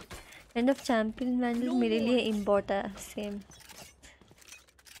उसे। एंड ऑफ चैंपियन मैंडल मेरे लिए इम्पोर्ट है। सेम।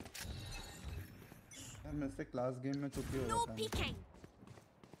 यार मैं से क्लास गेम में चुकी हो रहा था।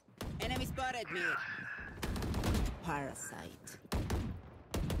 Enemy spotted me. Parasite.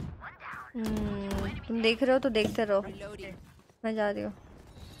 तुम देख रहे हो तो देखते रहो, मैं जा रही हूँ।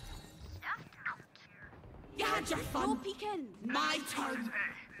 No peeking. My turn.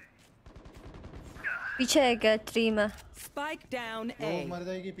 पीछे है क्या? ट्री में। Spike down वो A. मर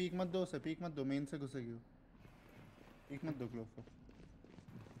जाएगी, पीक मत दो उसे, पीक मत दो, मेन से घुसेगी वो। पीक मत दो क्लोफ को।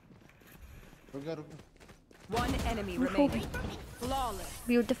 रुक जा रुक जा। One enemy remaining. Flawless.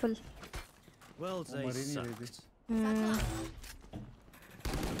 Beautiful. Well, वो they मर ही नहीं रही थी। sucked. आधा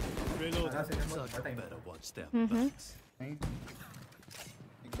Reload. सेकंड में Suck time better watch their Mhm. backs. नहीं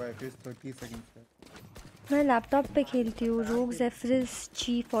एक बार फिर 30 सेकंड्स का। मैं लैपटॉप पे खेलती हूँ। रोग जेफरिस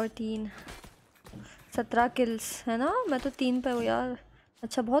G14 17 किल्स है ना। मैं तो 3 पे हूँ यार।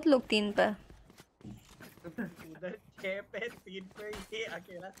 अच्छा बहुत लोग 3 पे। उधर 6 पे 3 पे ये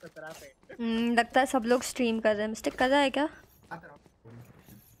अकेला 17 पे। लगता है सब लोग स्ट्रीम कर रहे हैं। मिस्टेक कर रहा है क्या? हाँ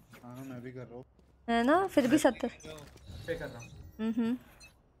मैं भी कर रहा हूँ। है ना फिर भी 70। पे कर रहा हूँ।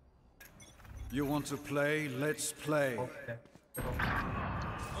 You want to play? Let's play.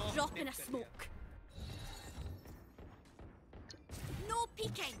 Drop in a smoke. No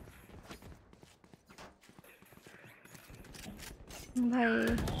peeking. भाई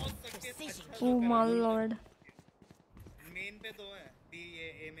ओह माय लॉर्ड। मेन पे दो हैं, बी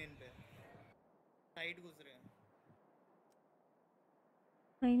ए मेन पे साइड घुस रहे हैं।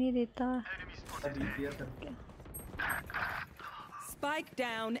 नहीं नहीं देता। Spike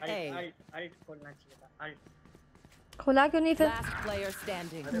down A. अल्ट खोलना चाहिए था। अल्ट खोला क्यों नहीं फिर? Last player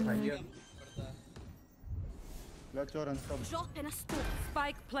standing. अरे भैया क्लच और Unstop. Drop in a smoke.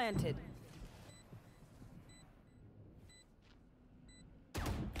 Spike planted.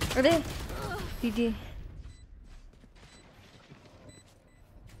 अरे दीदी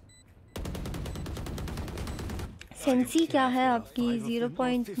सेंसी क्या है आपकी?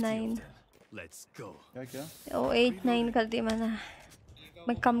 0.9। Let's go. क्या क्या? ओ 8-9 कर दी मैंने।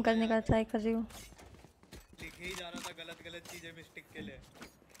 मैं कम करने का ट्राई कर रही हूँ। लिखे ही जा रहा था गलत गलत चीजें मिस्टेक के लिए।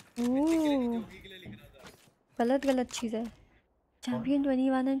 ओह जोगी के लिए लिख रहा था। गलत गलत चीज़ है। Champion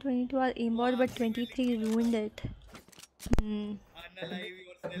 21 and 22 are aimbot but 23 ruined it.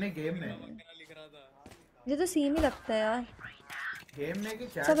 अपने गेम में लिख रहा था। मुझे तो सेम ही लगता है यार। गेम में कि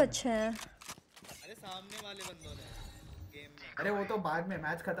चैट सब अच्छे हैं। अरे सामने वाले बंदों ने गेम में। अरे वो तो बाद में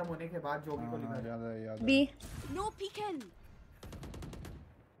मैच खत्म होने के बाद जोगी को लिखा याद है याद है। B No peeking.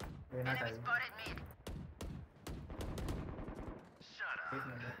 लेना टाइम।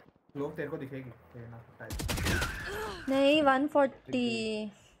 लोग तेरे को दिखेगी लेना टाइम। नहीं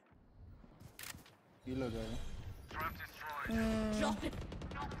 140 किल हो जाएगा। Drop it.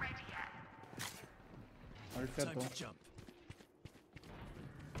 अल्ट कर Time दो। to jump.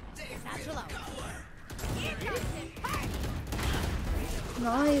 Satchel out.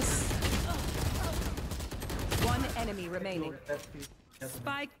 Nice. One enemy remaining.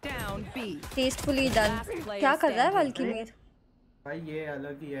 Spike down B. Tastefully done. क्या कर रहा है वाल्कीमिर? भाई ये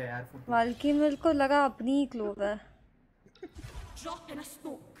अलग ही है यार फुटबॉल। वाल्कीमिर को लगा अपनी ही क्लोव है। Drop in a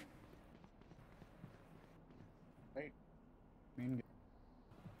smoke. Right main game.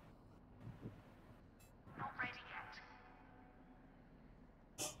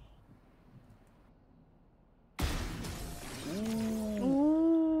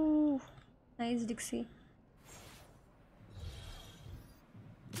 Ooh, nice Dixie.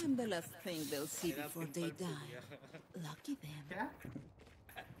 I'm the last thing they'll see before they die. Lucky them. क्या?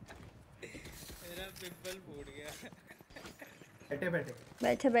 मेरा पिंपल फूट गया। बैठे बैठे।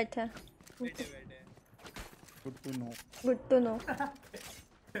 बैठे बैठे। बैठे बैठे। Good to know. Good to know.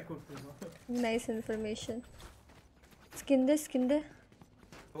 Good to know. Nice information. Skin they skin दे।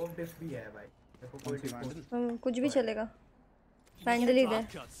 तो डिस भी है भाई। देखो कोई डिस कुछ भी चलेगा। पैंडल ही दे।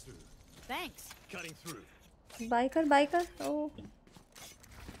 Cuts through. Thanks. Cutting through. Bye कर। ओ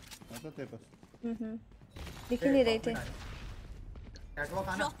आता तेरे पास। दिख ही नहीं रहे थे। कैटवॉक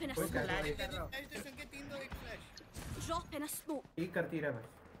आना। Drop in a कोई smoke. कैटवॉक फ्लैश स्टेशन के 3 दो 1 flash. Drop in a smoke. ठीक करती रहे बस।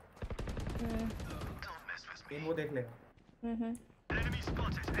 टीम वो देख लेगा।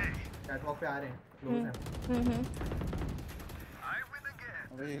 कैटवॉक पे आ रहे हैं। क्लोज हैं।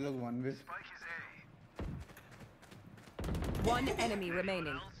 अबे ये लोग one way. One enemy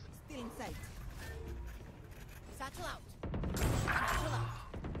remaining. Still in sight. Satchel out. Satchel out.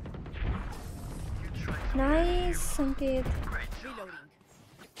 Nice संकेत। Reloading.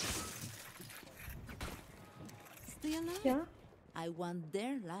 Stay alive. क्या? I want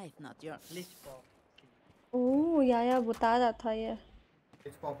their life, not yours. Glitch pop. ओह या बता रहा था ये।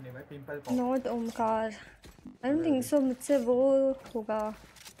 इस पॉप नहीं भाई pimple pop. Not Omkar. I don't think so. मुझसे वो होगा।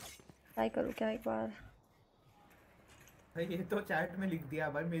 ट्राई करो क्या एक बार। भाई ये तो चैट में लिख दिया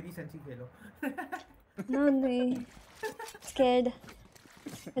भाई मेरी संची खेलो। No, नहीं। Scared.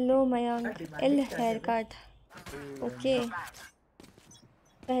 Hello Mayank. L haircut. Okay.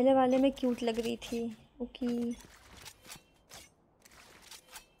 पहले वाले में क्यूट लग रही थी। ओके।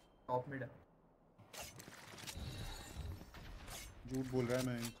 Top mid. झूठ बोल रहा है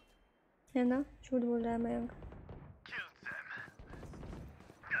मयंक। है ना? झूठ बोल रहा है मयंक।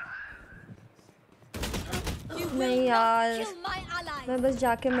 नहीं यार, मैं बस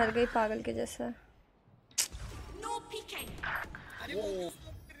जाके मर गई पागल के जैसा। अरे वो क्यों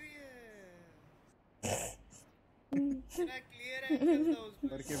स्मोक कर रही है? तेरा क्लियर है चलता उसको।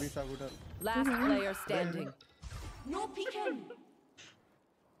 करके भी साबुटा। Last player standing. No peeking.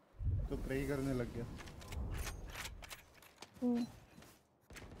 तो प्रे करने लग गया।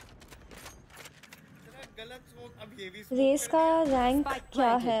 तेरा गलत स्मोक अब ये भी रेस का रैंक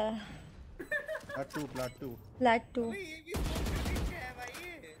क्या है? प्लाट 2। ये भी स्मोक करने क्या है भाई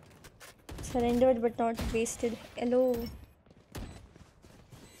ये? Surrendered but not wasted. Hello.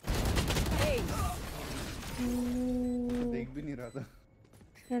 देख भी नहीं रहा था।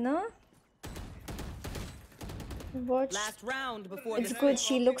 है ना? What? Last round before It's good.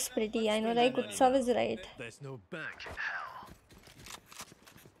 She looks pretty. I know, right? Utsav is right. There's no back in hell.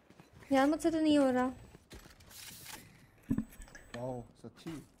 यार मुझसे तो नहीं हो रहा। वाओ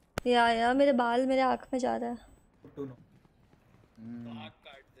सच्ची। या मेरे बाल मेरे आँख में जा रहा है।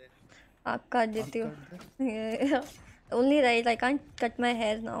 आँख काट देती हूँ। Only right. I can't cut my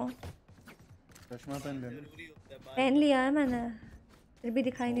hair now. चश्मा पहन ले। पहन लिया है मैंने, फिर भी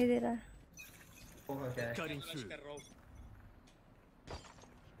दिखाई नहीं दे रहा है।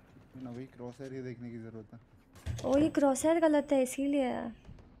 ना वही क्रॉसहेयर ही देखने की जरूरत है। ओ ये क्रॉसहेयर गलत है इसीलिए।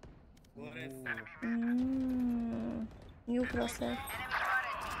 New Crosshair.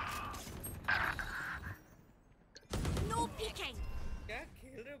 No peeking. क्या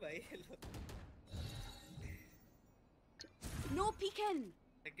खेल रहे हो भाई ये लोग? No peeking.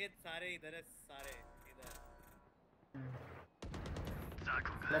 सारे इधर है, सारे इधर।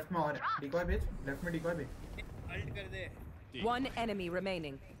 लेफ्ट में और डिकॉय भेज, लेफ्ट में डिकॉय भेज। अल्ट कर दे। One enemy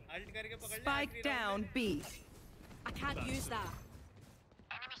remaining. अल्ट करके पकड़ ले। Spike down B. I can't use that.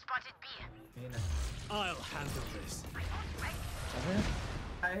 Enemy spotted B. I'll handle this.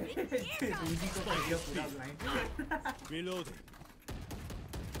 Reloading.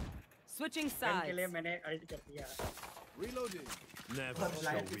 Switching के sides. लिए मैंने अल्ट कर दिया। Reloading. Never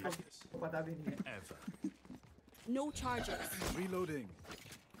show weakness. पता भी नहीं है। Ever. No charges. Reloading.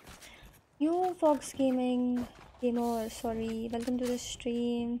 Yo, Fox Gaming gamer, sorry. Welcome to the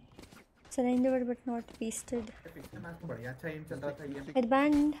stream. Surrendered but not wasted. अच्छा एम चल रहा था ये।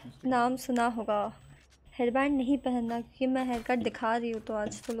 हेडबैंड नाम सुना होगा। हेडबैंड नहीं पहनना क्योंकि मैं हेयर कट दिखा रही हूँ तो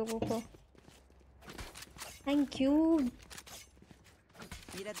आज तो लोगों को। Thank you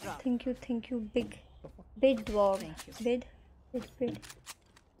big dog. Bid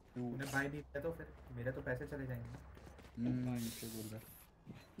तूने बाय नहीं किया तो फिर मेरे तो पैसे चले जाएंगे। क्या बोल रहा है?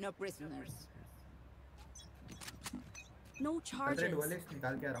 No prisoners. No charges.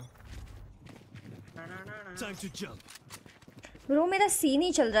 निकाल के आ रहा हूँ। Time to jump. ब्रो मेरा सी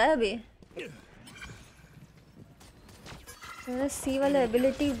नहीं चल रहा है अभी। मेरा सी वाला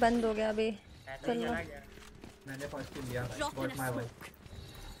एबिलिटी बंद हो गया अभी। चलो मैंने फर्स्ट किल लिया। Got my wife.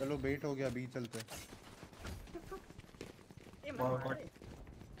 चलो बेट हो गया, बी चलते।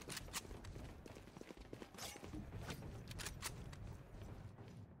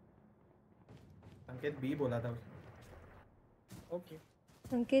 अंकित बी बोला था उसने। ओके।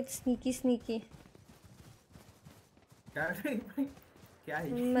 अंकित स्नीकी। क्या है?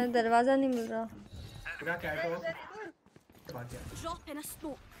 मैं दरवाजा नहीं मिल रहा। पूरा कैटो। Drop in a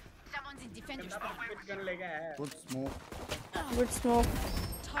smoke. Someone's in defender spawn. Good smoke. Good smoke.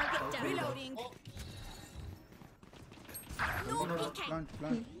 Target down. Reloading. No peeking.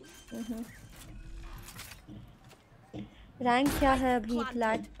 Plant. Rank क्या है अभी?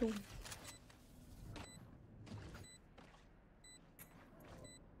 फ्लैट 2।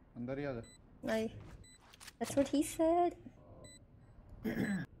 अंदर ही आ जा। नहीं, that's what he said.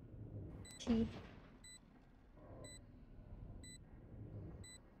 Gee.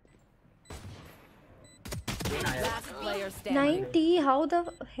 Last player standing. 90. How the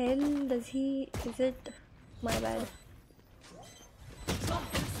hell does he? Is it my bad?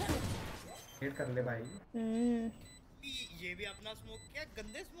 Hit कर ले भाई। ये भी अपना स्मोक क्या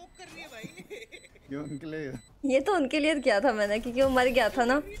गंदे स्मोक कर रही है भाई। क्यों उनके लिए? ये तो उनके लिए किया था मैंने क्योंकि वो मर गया था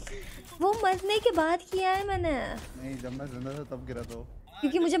ना। वो मरने के बाद किया है मैंने। नहीं जब मैं जिंदा था तब गिरा था।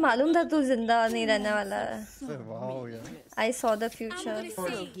 क्योंकि मुझे मालूम था तू जिंदा नहीं रहने वाला है। वाओ यार। I saw the future.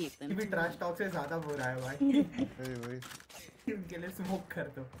 भी ट्रैश टॉक से ज्यादा हो रहा है भाई। वही। उनके लिए स्मोक कर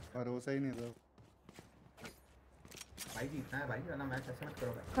दो। भरोसा ही नहीं था। भाई जीतना है भाई, वरना मैच ऐसे मत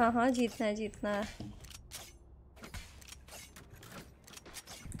करो भाई। हाँ जीतना है।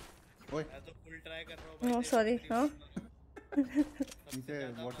 ओए मैं तो फुल ट्राई कर रहा हूं। Oh sorry. हाँ। नीचे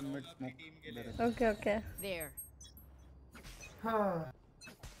बॉटम में स्मोक। Okay. There. हाँ।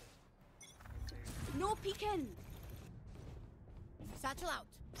 No peeking. Satchel out.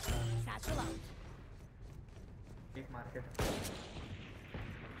 एक मार्केट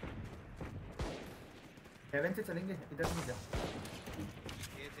हेवन से चलेंगे, इधर नहीं जा।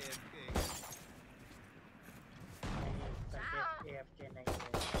 ये थे AFK नहीं है।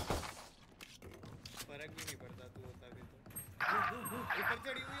 फर्क भी नहीं पड़ता तू होता भी तो। ऊपर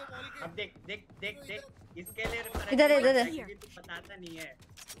चढ़ी हुई है वॉल के। अब देख देख देख देख इसके लिए इधर इधर तू बताता नहीं है।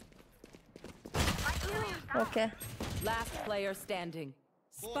 Okay Last player standing.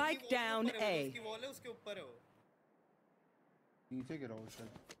 Spike down A. उसकी वॉल है, उसके ऊपर है वो। नीचे गिरा वो शायद।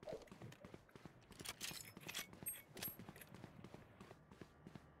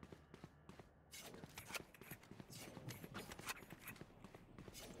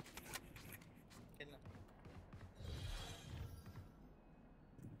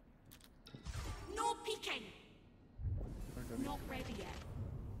 No peeking. Not ready yet.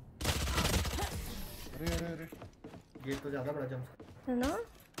 अरे अरे अरे गेट तो ज्यादा बड़ा जंप है ना।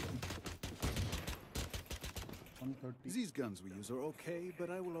 130 These guns we use are okay, but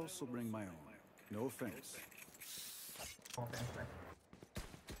I will also bring my own. No offense.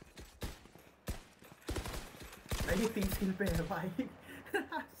 भाई 30 किल पे है भाई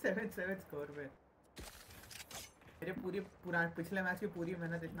 7-7 स्कोर पे। मेरे पूरा पिछले मैच की पूरी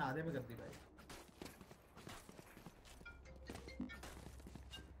मेहनत इतना आधे में कर दी भाई।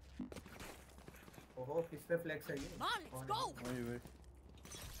 ओहो किस पे फ्लेक्स है ये? Let's go. वही वही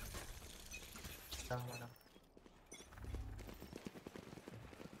हमारा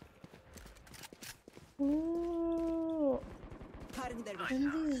ओह Cutting their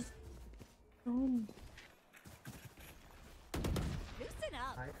Loosen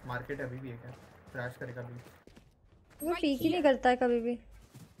up. Market अभी भी है क्या? क्रैश करेगा अभी। वो पीक ही नहीं करता है कभी भी।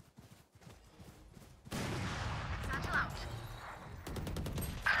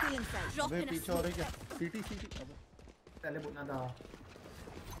 Drop अबे in a पीछे और है क्या? सीटी सीटी अबे पहले बोलना था।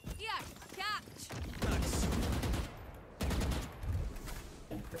 Here, catch.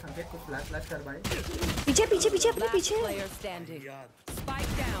 संकेत को फ्लैश कर भाई। पीछे पीछे पीछे अपने Last पीछे। player standing.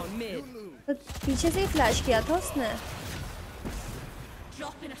 Spike down mid. पीछे से ही फ्लैश किया था उसने।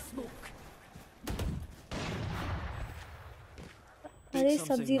 Drop in a smoke. अरे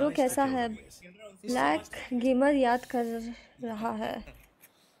सब जीरो कैसा है? ब्लैक गेमर याद कर रहा है।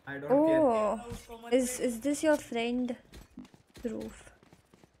 Oh is this your friend ध्रुव?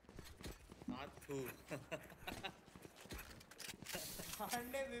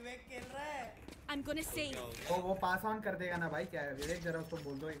 अंडे विवेक खेल रहा है। I'm gonna save. वो पास ऑन कर देगा ना भाई। क्या है विवेक, जरा उसको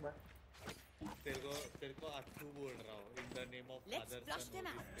बोल दो एक बार। तेरे को अथू बोल रहा हूँ। In the name of Let's Father, flush Son, them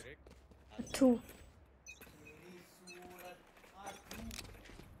Holy out. Spirit. थू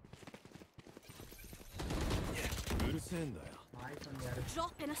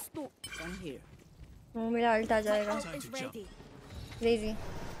Drop in a smoke. One here. वो मेरा अल्ट आ जाएगा। Ult is ready. Crazy No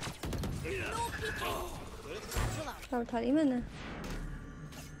peeking. क्या उठा ली मैंने?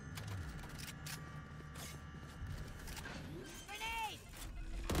 Grenade.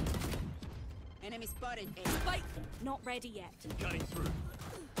 Enemy spotted A. Spike. Not ready yet. Cutting through.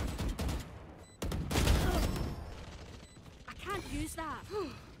 I can't use that.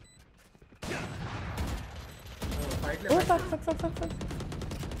 Oh fuck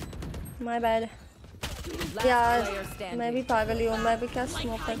my bad यार मैं भी पागल ही हूँ। मैं भी क्या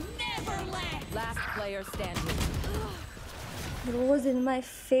smoker. Last player standing. Rose in my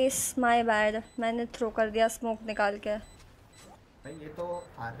face my bad. मैंने थ्रो कर दिया स्मोक निकाल के। भाई ये तो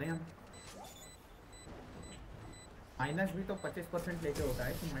हार रहे हैं हम। माइनस भी तो 25% लेके होता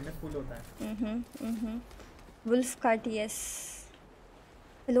है कि माइनस फुल होता है। वुल्फ का TS.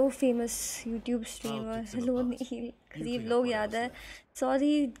 Hello famous YouTube streamer. Hello नील। गरीब लोग याद है।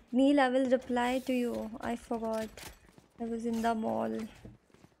 Sorry nil I will reply to you. I forgot I was in the mall.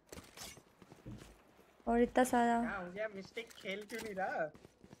 और इतना सारा क्या हो गया? मिस्टेक खेल क्यों नहीं रहा?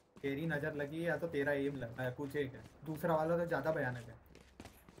 तेरी नजर लगी या तो तेरा एम लगा कुछ एक है। दूसरा वाला तो ज्यादा भयानक है।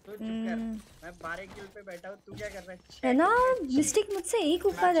 तू चुप कर। मैं 12 किल पे बैठा हूँ। तू क्या कर रहा है ना? मिस्टेक मुझसे एक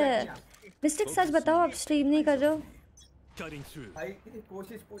ऊपर है। मिस्टेक सच बताओ आप स्ट्रीम नहीं कर रहे हो? Cutting through. भाई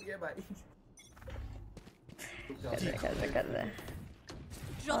कोशिश पूरी है भाई। कर रहे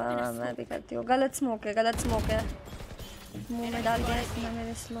मैं भी करती हूँ। गलत स्मोक है मुंह में डाल दिया इसने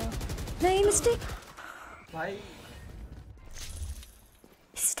मेरे स्लो। नहीं मिस्टेक भाई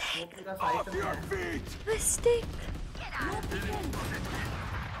वो पूरा साइड में है। मिस्टेक।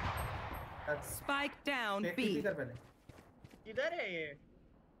 Spike down B. कर पहले। किधर है ये?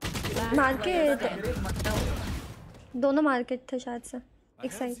 मार्केट दोनों मार्केट थे शायद से।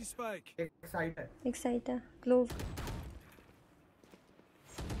 एक साइड है glove.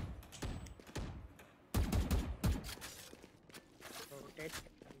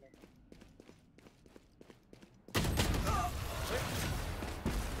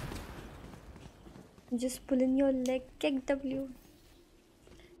 Just pull in your leg, kick W.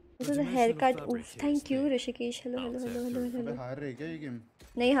 It was a haircut. Oof, thank you, Rishikesh. Hello, hello, hello, hello, अबे hello. हार रही क्या ये गेम?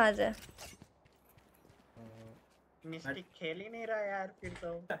 नहीं हार रहा. मिस्टिक खेल ही नहीं रहा यार फिर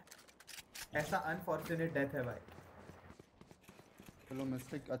तो. ऐसा अनफॉर्चुनेट डेथ है भाई. चलो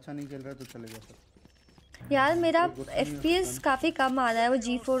मिस्टिक अच्छा नहीं खेल रहा तो चलेगा सर. यार मेरा FPS काफी कम आ रहा है वो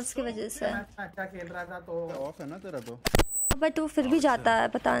G-Force की वजह से. मैं अच्छा खेल रहा था तो ऑफ है ना तेरा तो. बट वो फिर भी जाता है,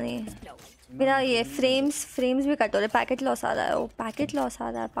 पता नहीं. मेरा ये फ्रेम्स भी कट हो रहे. पैकेट लॉस आ रहा है. वो पैकेट लॉस आ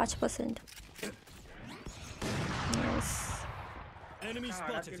रहा है 5%. यस. Enemy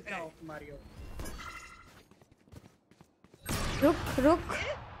spotted. मारियो. रुक.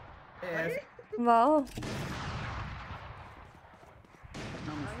 वाओ.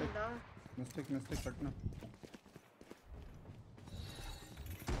 मिस्टिक कटना.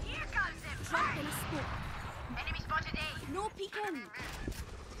 Enemy spotted A. No peeking.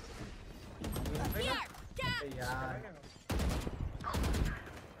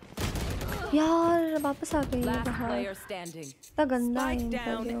 यार वापस आ गई Last बाहर. player standing. इतना गंदा है Spike down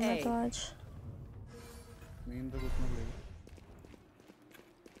इंटरव्यू में A. तो आज. नींद तो कुछ नहीं लेगा.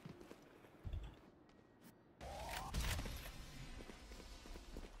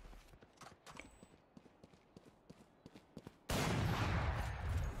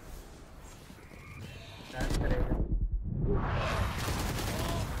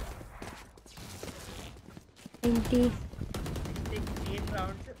 तीन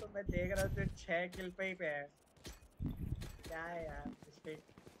राउंड से तो मैं देख रहा हूँ 6 किल पे ही पे है. क्या है यार मिस्टिक.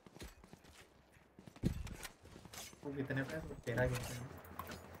 तू कितने पे? 13 किल पे.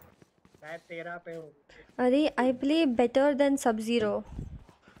 मैं 13 पे हूँ. अरे I play better than Sub-Zero.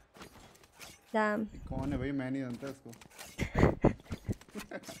 Dam. कौन है भाई? मैं नहीं जानता इसको.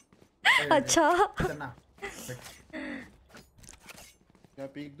 अच्छा. क्या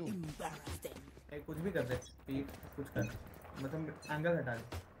पीक दूं? कुछ भी कर दे. पीक कुछ कर. मतलब एंगल हटा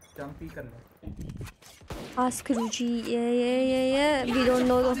दे. जंप पीक कर ले. Ask Ruji. Yeah. We don't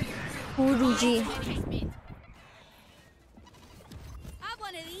know who Ruji.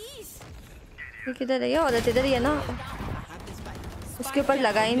 ये किधर है? ये औरत इधर ही है ना. उसके ऊपर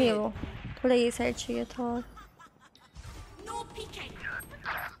लगा ही नहीं वो. थोड़ा ये साइड चाहिए था. और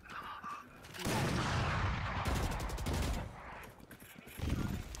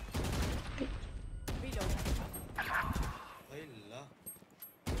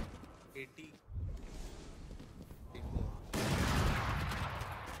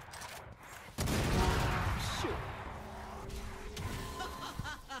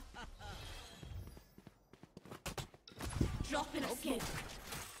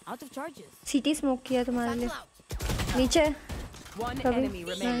Out of charges. CT smoke किया तुम्हारे लिए. नीचे. One enemy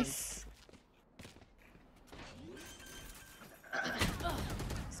remaining.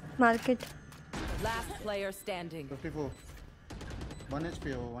 Market. Last player standing. 54. 1 HP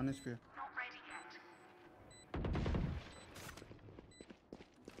हो. 1 HP.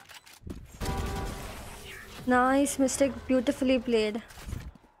 Nice mistake. Beautifully played.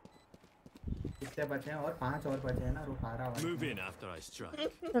 कितने बचे हैं? और 5 और बचे हैं ना. रुक आ रहा है. Move in after I strike.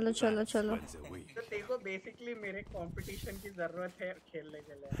 चलो. तो देखो बेसिकली मेरे कंपटीशन की जरूरत है खेलने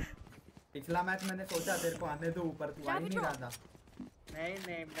के लिए. पिछला मैच मैंने सोचा तेरे को आने दो ऊपर. तू आ ही नहीं रहा था. नहीं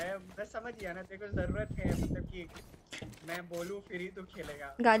मैं समझ गया ना. तेरे को जरूरत है मतलब कि मैं बोलूं फिर ही तू खेलेगा.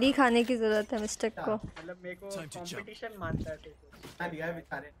 गाली खाने की जरूरत है मिस्टेक को. मतलब मेरे को कंपटीशन मानता है तेरे को.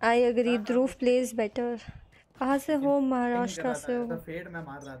 I agree. Dhruv plays better. कहाँ से हो? महाराष्ट्र से हो. फेड में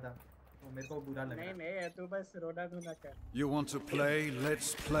मार रहा था. मेरे को बुरा लगा. नहीं तू बस रोना धोना कर. You want to play? Let's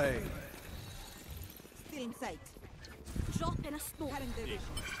play. Still in sight. Drop in a smoke.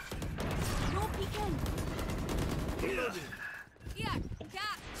 No peeking. Here,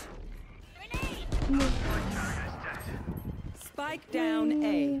 catch. Grenade. Spike down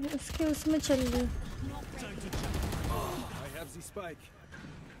A. उसके उसमें चल रही. I have the spike.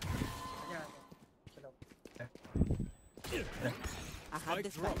 I have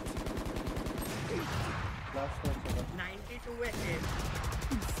the spike. Last shot चला. 92 है.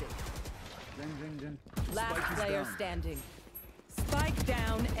 Jin. Last player standing. Spike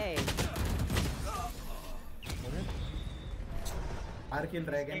down A. Are किल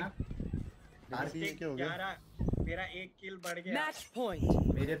रह गए ना. Are किल क्या हो गया? मेरा 1 किल बढ़ गया. Match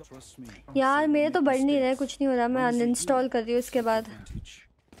point. मेरे Trust me. यार मेरे तो बढ़ नहीं रहे. कुछ नहीं हो रहा. मैं अनइंस्टॉल कर रही हूँ इसके बाद.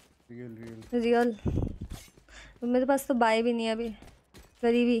 रियल. मेरे पास तो बाय भी नहीं है अभी.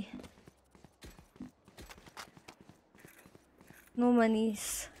 गरीबी. नो मनीस.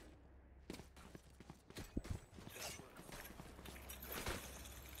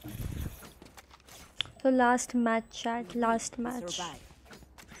 तो last match chat. Last match.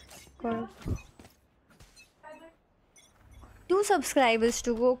 2 subscribers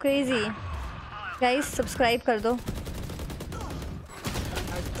to go crazy. Guys subscribe कर दो.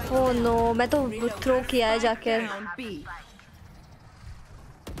 Oh no, मैं तो थ्रो किया है जाके. I'm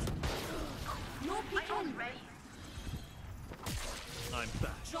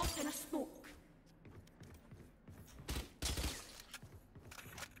back. Drop in a smoke.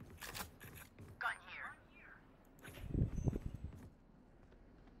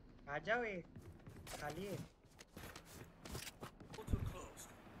 आ जाओ ये खाली है.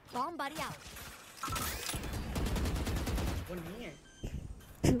 Bomb buddy out. वो नहीं है.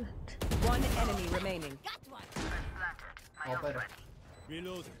 One enemy remaining. Got one.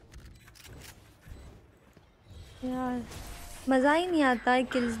 Reloading. यार मज़ा ही नहीं आता है,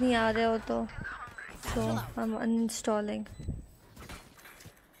 किल्स नहीं आ रहे हो तो. So I'm uninstalling.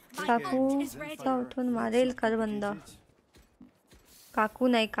 काकू का उठून मारेल कर बंदा. काकू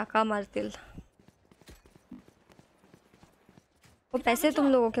नहीं काका मारतिल. वो पैसे तुम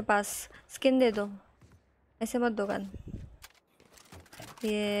लोगों के पास, स्किन दे दो. ऐसे मत दो गन.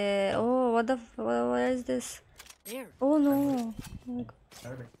 ये oh what is this? Oh no.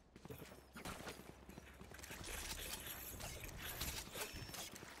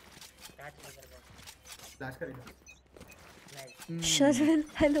 Sharvil,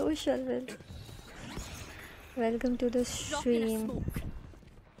 hello Sharvil. Welcome to the stream.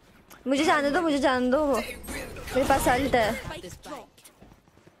 मुझे जाने दो, मुझे जाने दो. मेरे पास अल्ट है.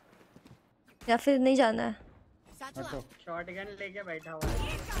 या फिर नहीं जाना है. शॉटगन लेके बैठा हुआ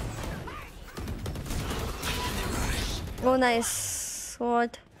है. Oh nice.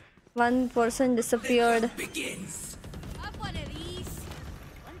 What? One person disappeared. Have one of these.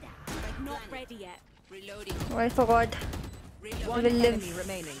 One down. But not ready yet. Reloading. Oh, I forgot. One will live. enemy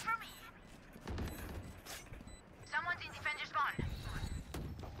remaining. Someone's in defender spawn.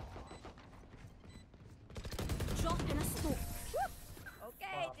 Drop in a smoke.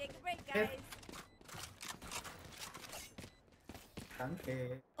 Okay, take a break, guys.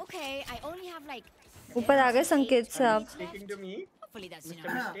 Okay, I only have like. ऊपर आ गए संकेत से आप. Speaking to me. Hopefully that's Mr.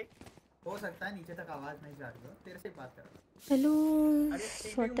 enough. Mistake. हो सकता है नीचे तक आवाज नहीं जा रही हो, तेरे से बात कर रहा हूँ. हेलो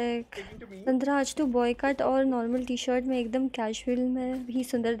सोटेक. अंतरा आज तो बॉय कट और नॉर्मल टी शर्ट में एकदम कैजुअल में भी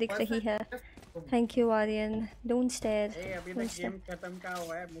सुंदर दिख रही है. Thank you Aryan. Don't stare. अभी तक गेम खत्म का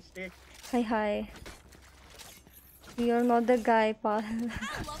हुआ है. Mistake. Hi hi. We are not the guy पाल.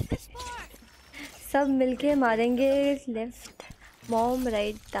 सब मिलके मारेंगे. Left mom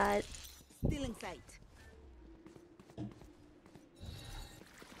right dad. Still in sight.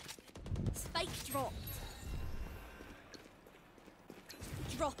 Spike dropped.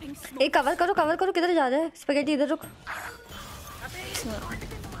 Dropping smoke. A cover करो. किधर जा रहा है? स्पैगेटी इधर रुक.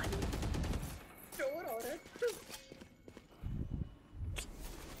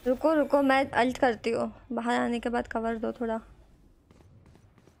 रुको मैं अल्ट करती हूँ. बाहर आने के बाद कवर दो थोड़ा.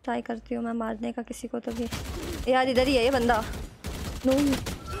 ट्राई करती हूँ मैं मारने का किसी को तो भी. यार इधर ही है ये बंदा. No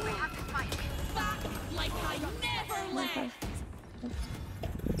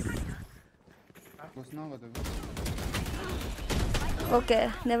okay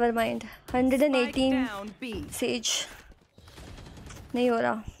never mind. 118 says नहीं हो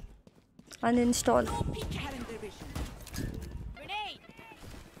रहा. अनइंस्टॉल.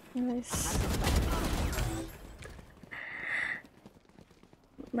 नाइस.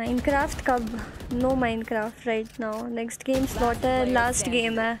 माइनक्राफ्ट कब? No Minecraft right now. Next game slot है. लास्ट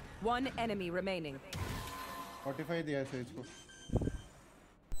गेम है. One enemy remaining. 45 दिया है इसको.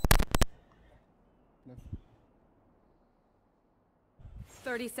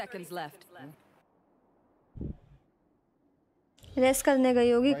 30 seconds left. रेस्ट करने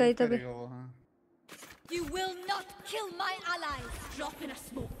गई होगी कहीं तो भी. You will not kill my allies. Drop in a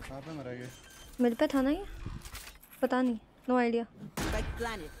smoke. कहाँ पे मरा ये? मेरे पे था ना ये. पता नहीं. No idea. Spike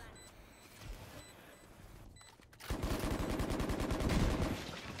planted.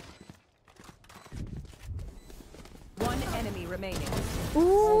 One enemy remaining.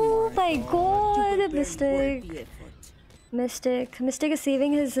 Oh my god, Mistake is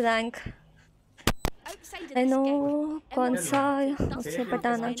saving his rank. I know कौन सा उसे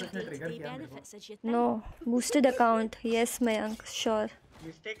पटाना. No, boosted account. Yes Mayank, sure.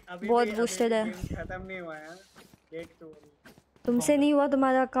 बहुत boosted है. खत्म नहीं हुआ है. देख तू. तुमसे नहीं हुआ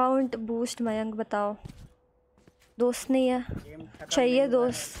तुम्हारा अकाउंट बूस्ट मयंक. बताओ. दोस्त नहीं है. चाहिए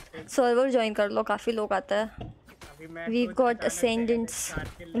दोस्त. सर्वर ज्वाइन कर लो. काफ़ी लोग आते हैं. We've got ascendants,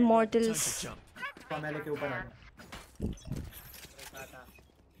 immortals. के ऊपर आ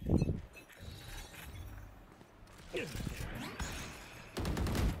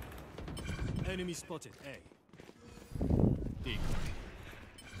Enemy spotted. A.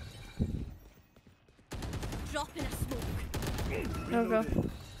 Drop in a smoke. Okay.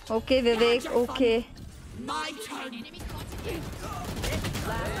 Okay, Vivek. Okay. My turn.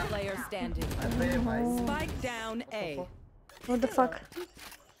 Last player standing. Spike down A. What the fuck?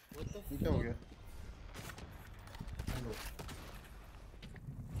 क्या हो गया?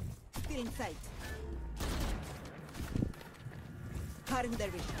 Still in sight. Cutting their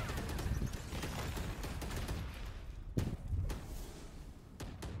vision.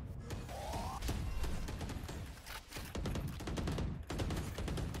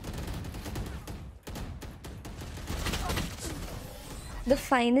 The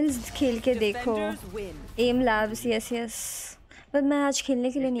finals खेल के देखो. Aim Labs, yes yes. पर मैं आज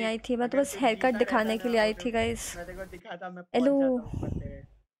खेलने के लिए नहीं आई थी. मैं तो बस हेयर कट दिखाने के लिए आई थी guys. मैं देखो दिखाता मैं Hello. पहुंच जाता ऊपर तेरे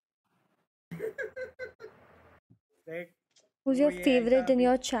देख Who's वो your ये favorite ऐसा in अभी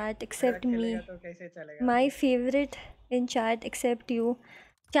your chat except खेलेगा me? तो कैसे चलेगा My अभी favorite in chat except you.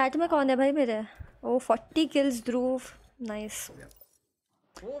 Chat में कौन है भाई मेरे? Oh 40 kills Dhruv. Nice.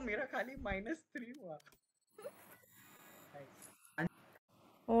 वो मेरा खाली -3 हुआ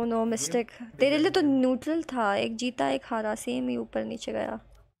Oh no mistake. तेरे लिए तो neutral था. एक जीता एक हारा. Same ही ऊपर नीचे गया.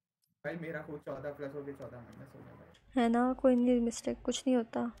 भाई मेरा खुद 14 प्लस हो गया 14 माइनस हो गया भाई. है ना कोई नहीं मिस्टेक कुछ नहीं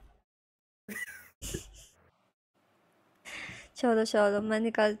होता. चलो चलो मैं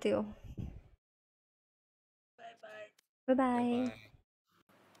निकालती हूँ. Bye bye.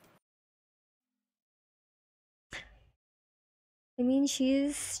 I mean,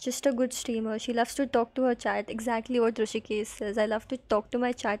 she's just a good streamer. She loves to talk to her chat. Exactly what Rishikesh says. I love to talk to my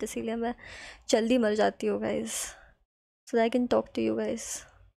chat. इसीलिए मैं जल्दी मर जाती हूँ guys. So that I can talk to you guys.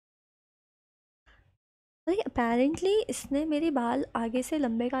 Like apparently इसने मेरे बाल आगे से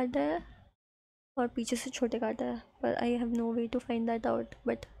लंबे काटे हैं और पीछे से छोटे काटे हैं. But I have no way to find that out.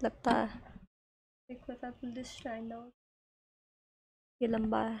 But लगता है. Because I pull this strand out. ये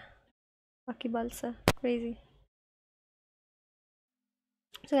लंबा है. बाकी बाल से. Crazy.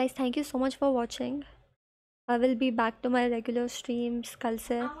 So guys, thank you so much for watching. I will be back to my regular streams कल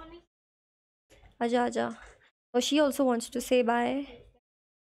से. आजा आजा. Oh, she also wants to say bye.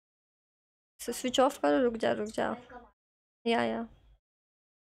 So switch off करो. रुक जा. Yeah.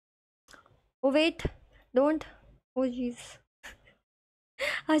 Oh wait, don't. Oh jeez.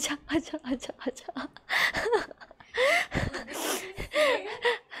 आजा.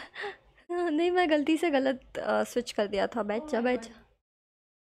 नहीं मैं गलती से गलत स्विच कर दिया था. बैठ जा.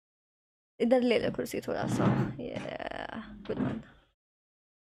 इधर ले ले कुर्सी थोड़ा सा. Yeah, good one.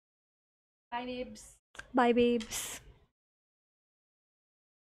 Bye babes.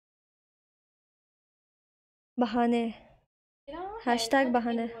 बहाने. हैशटैग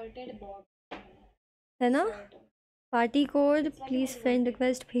बहाने है ना. Party code please friend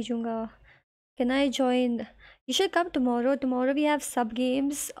request भेजूँगा. Can I join. You should come tomorrow we have सब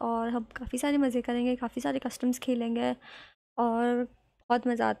गेम्स और हम काफ़ी सारे मज़े करेंगे. काफ़ी सारे कस्टम्स खेलेंगे और बहुत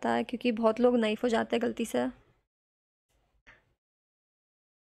मज़ा आता है क्योंकि बहुत लोग नाइफ हो जाते हैं गलती से.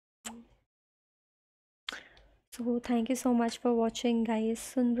 So thank you so much for watching guys.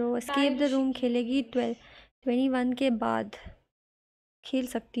 Soon bro escape the room खेलेगी 21 के बाद खेल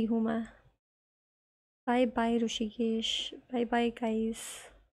सकती हूँ मैं. Bye bye Rishikesh. Bye bye guys.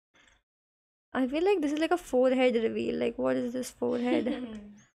 I feel like this is like a forehead reveal. Like what is this forehead?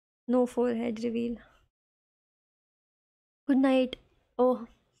 No forehead reveal. Good night. Oh.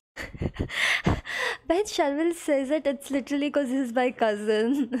 Ben Sharvil says it. It's literally because he's my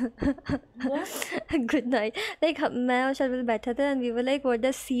cousin. What? Good night. Like मैं और Sharvil बैठे थे and we were like, what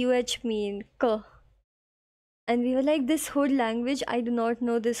does CUH mean? K. And we were like, this hood language, I do not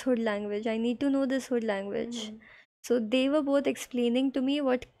know this hood language. I need to know this hood language. So they were both explaining to me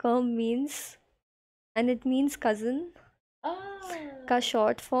what K means. And it means cousin. Ka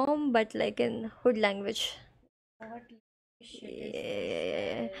short form, but like in hood language.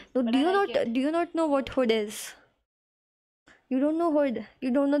 Yeah. No, do you not know what hood is? You don't know hood.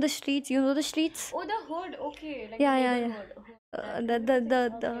 You don't know the streets. You know the streets. Oh, the hood. Okay. Like Yeah.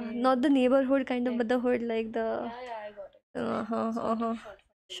 The not the neighborhood kind of, but the hood like the. Yeah, I got it.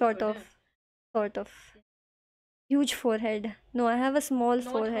 Sort of. Huge forehead. No, I have a small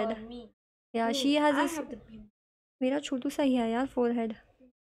Not forehead. her, me. Yeah, Me, she has I a. have the pin. मेरा छोटू सा ही है यार forehead.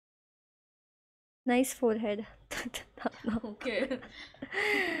 Nice forehead. Okay.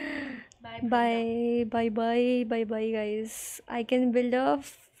 Bye guys. I can build a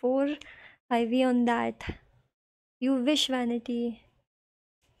 4 IV on that. You wish vanity.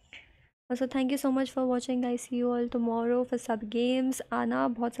 Also thank you so much for watching guys. See you all tomorrow for sub games. आना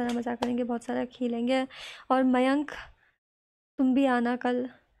बहुत सारा मज़ा करेंगे बहुत सारा खेलेंगे और मयंक तुम भी आना कल.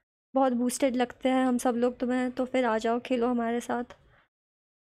 बहुत बूस्टेड लगते हैं हम सब लोग तुम्हें तो फिर आ जाओ खेलो हमारे साथ.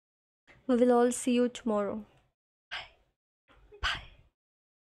 We will all see you tomorrow.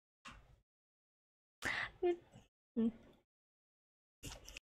 Hmm.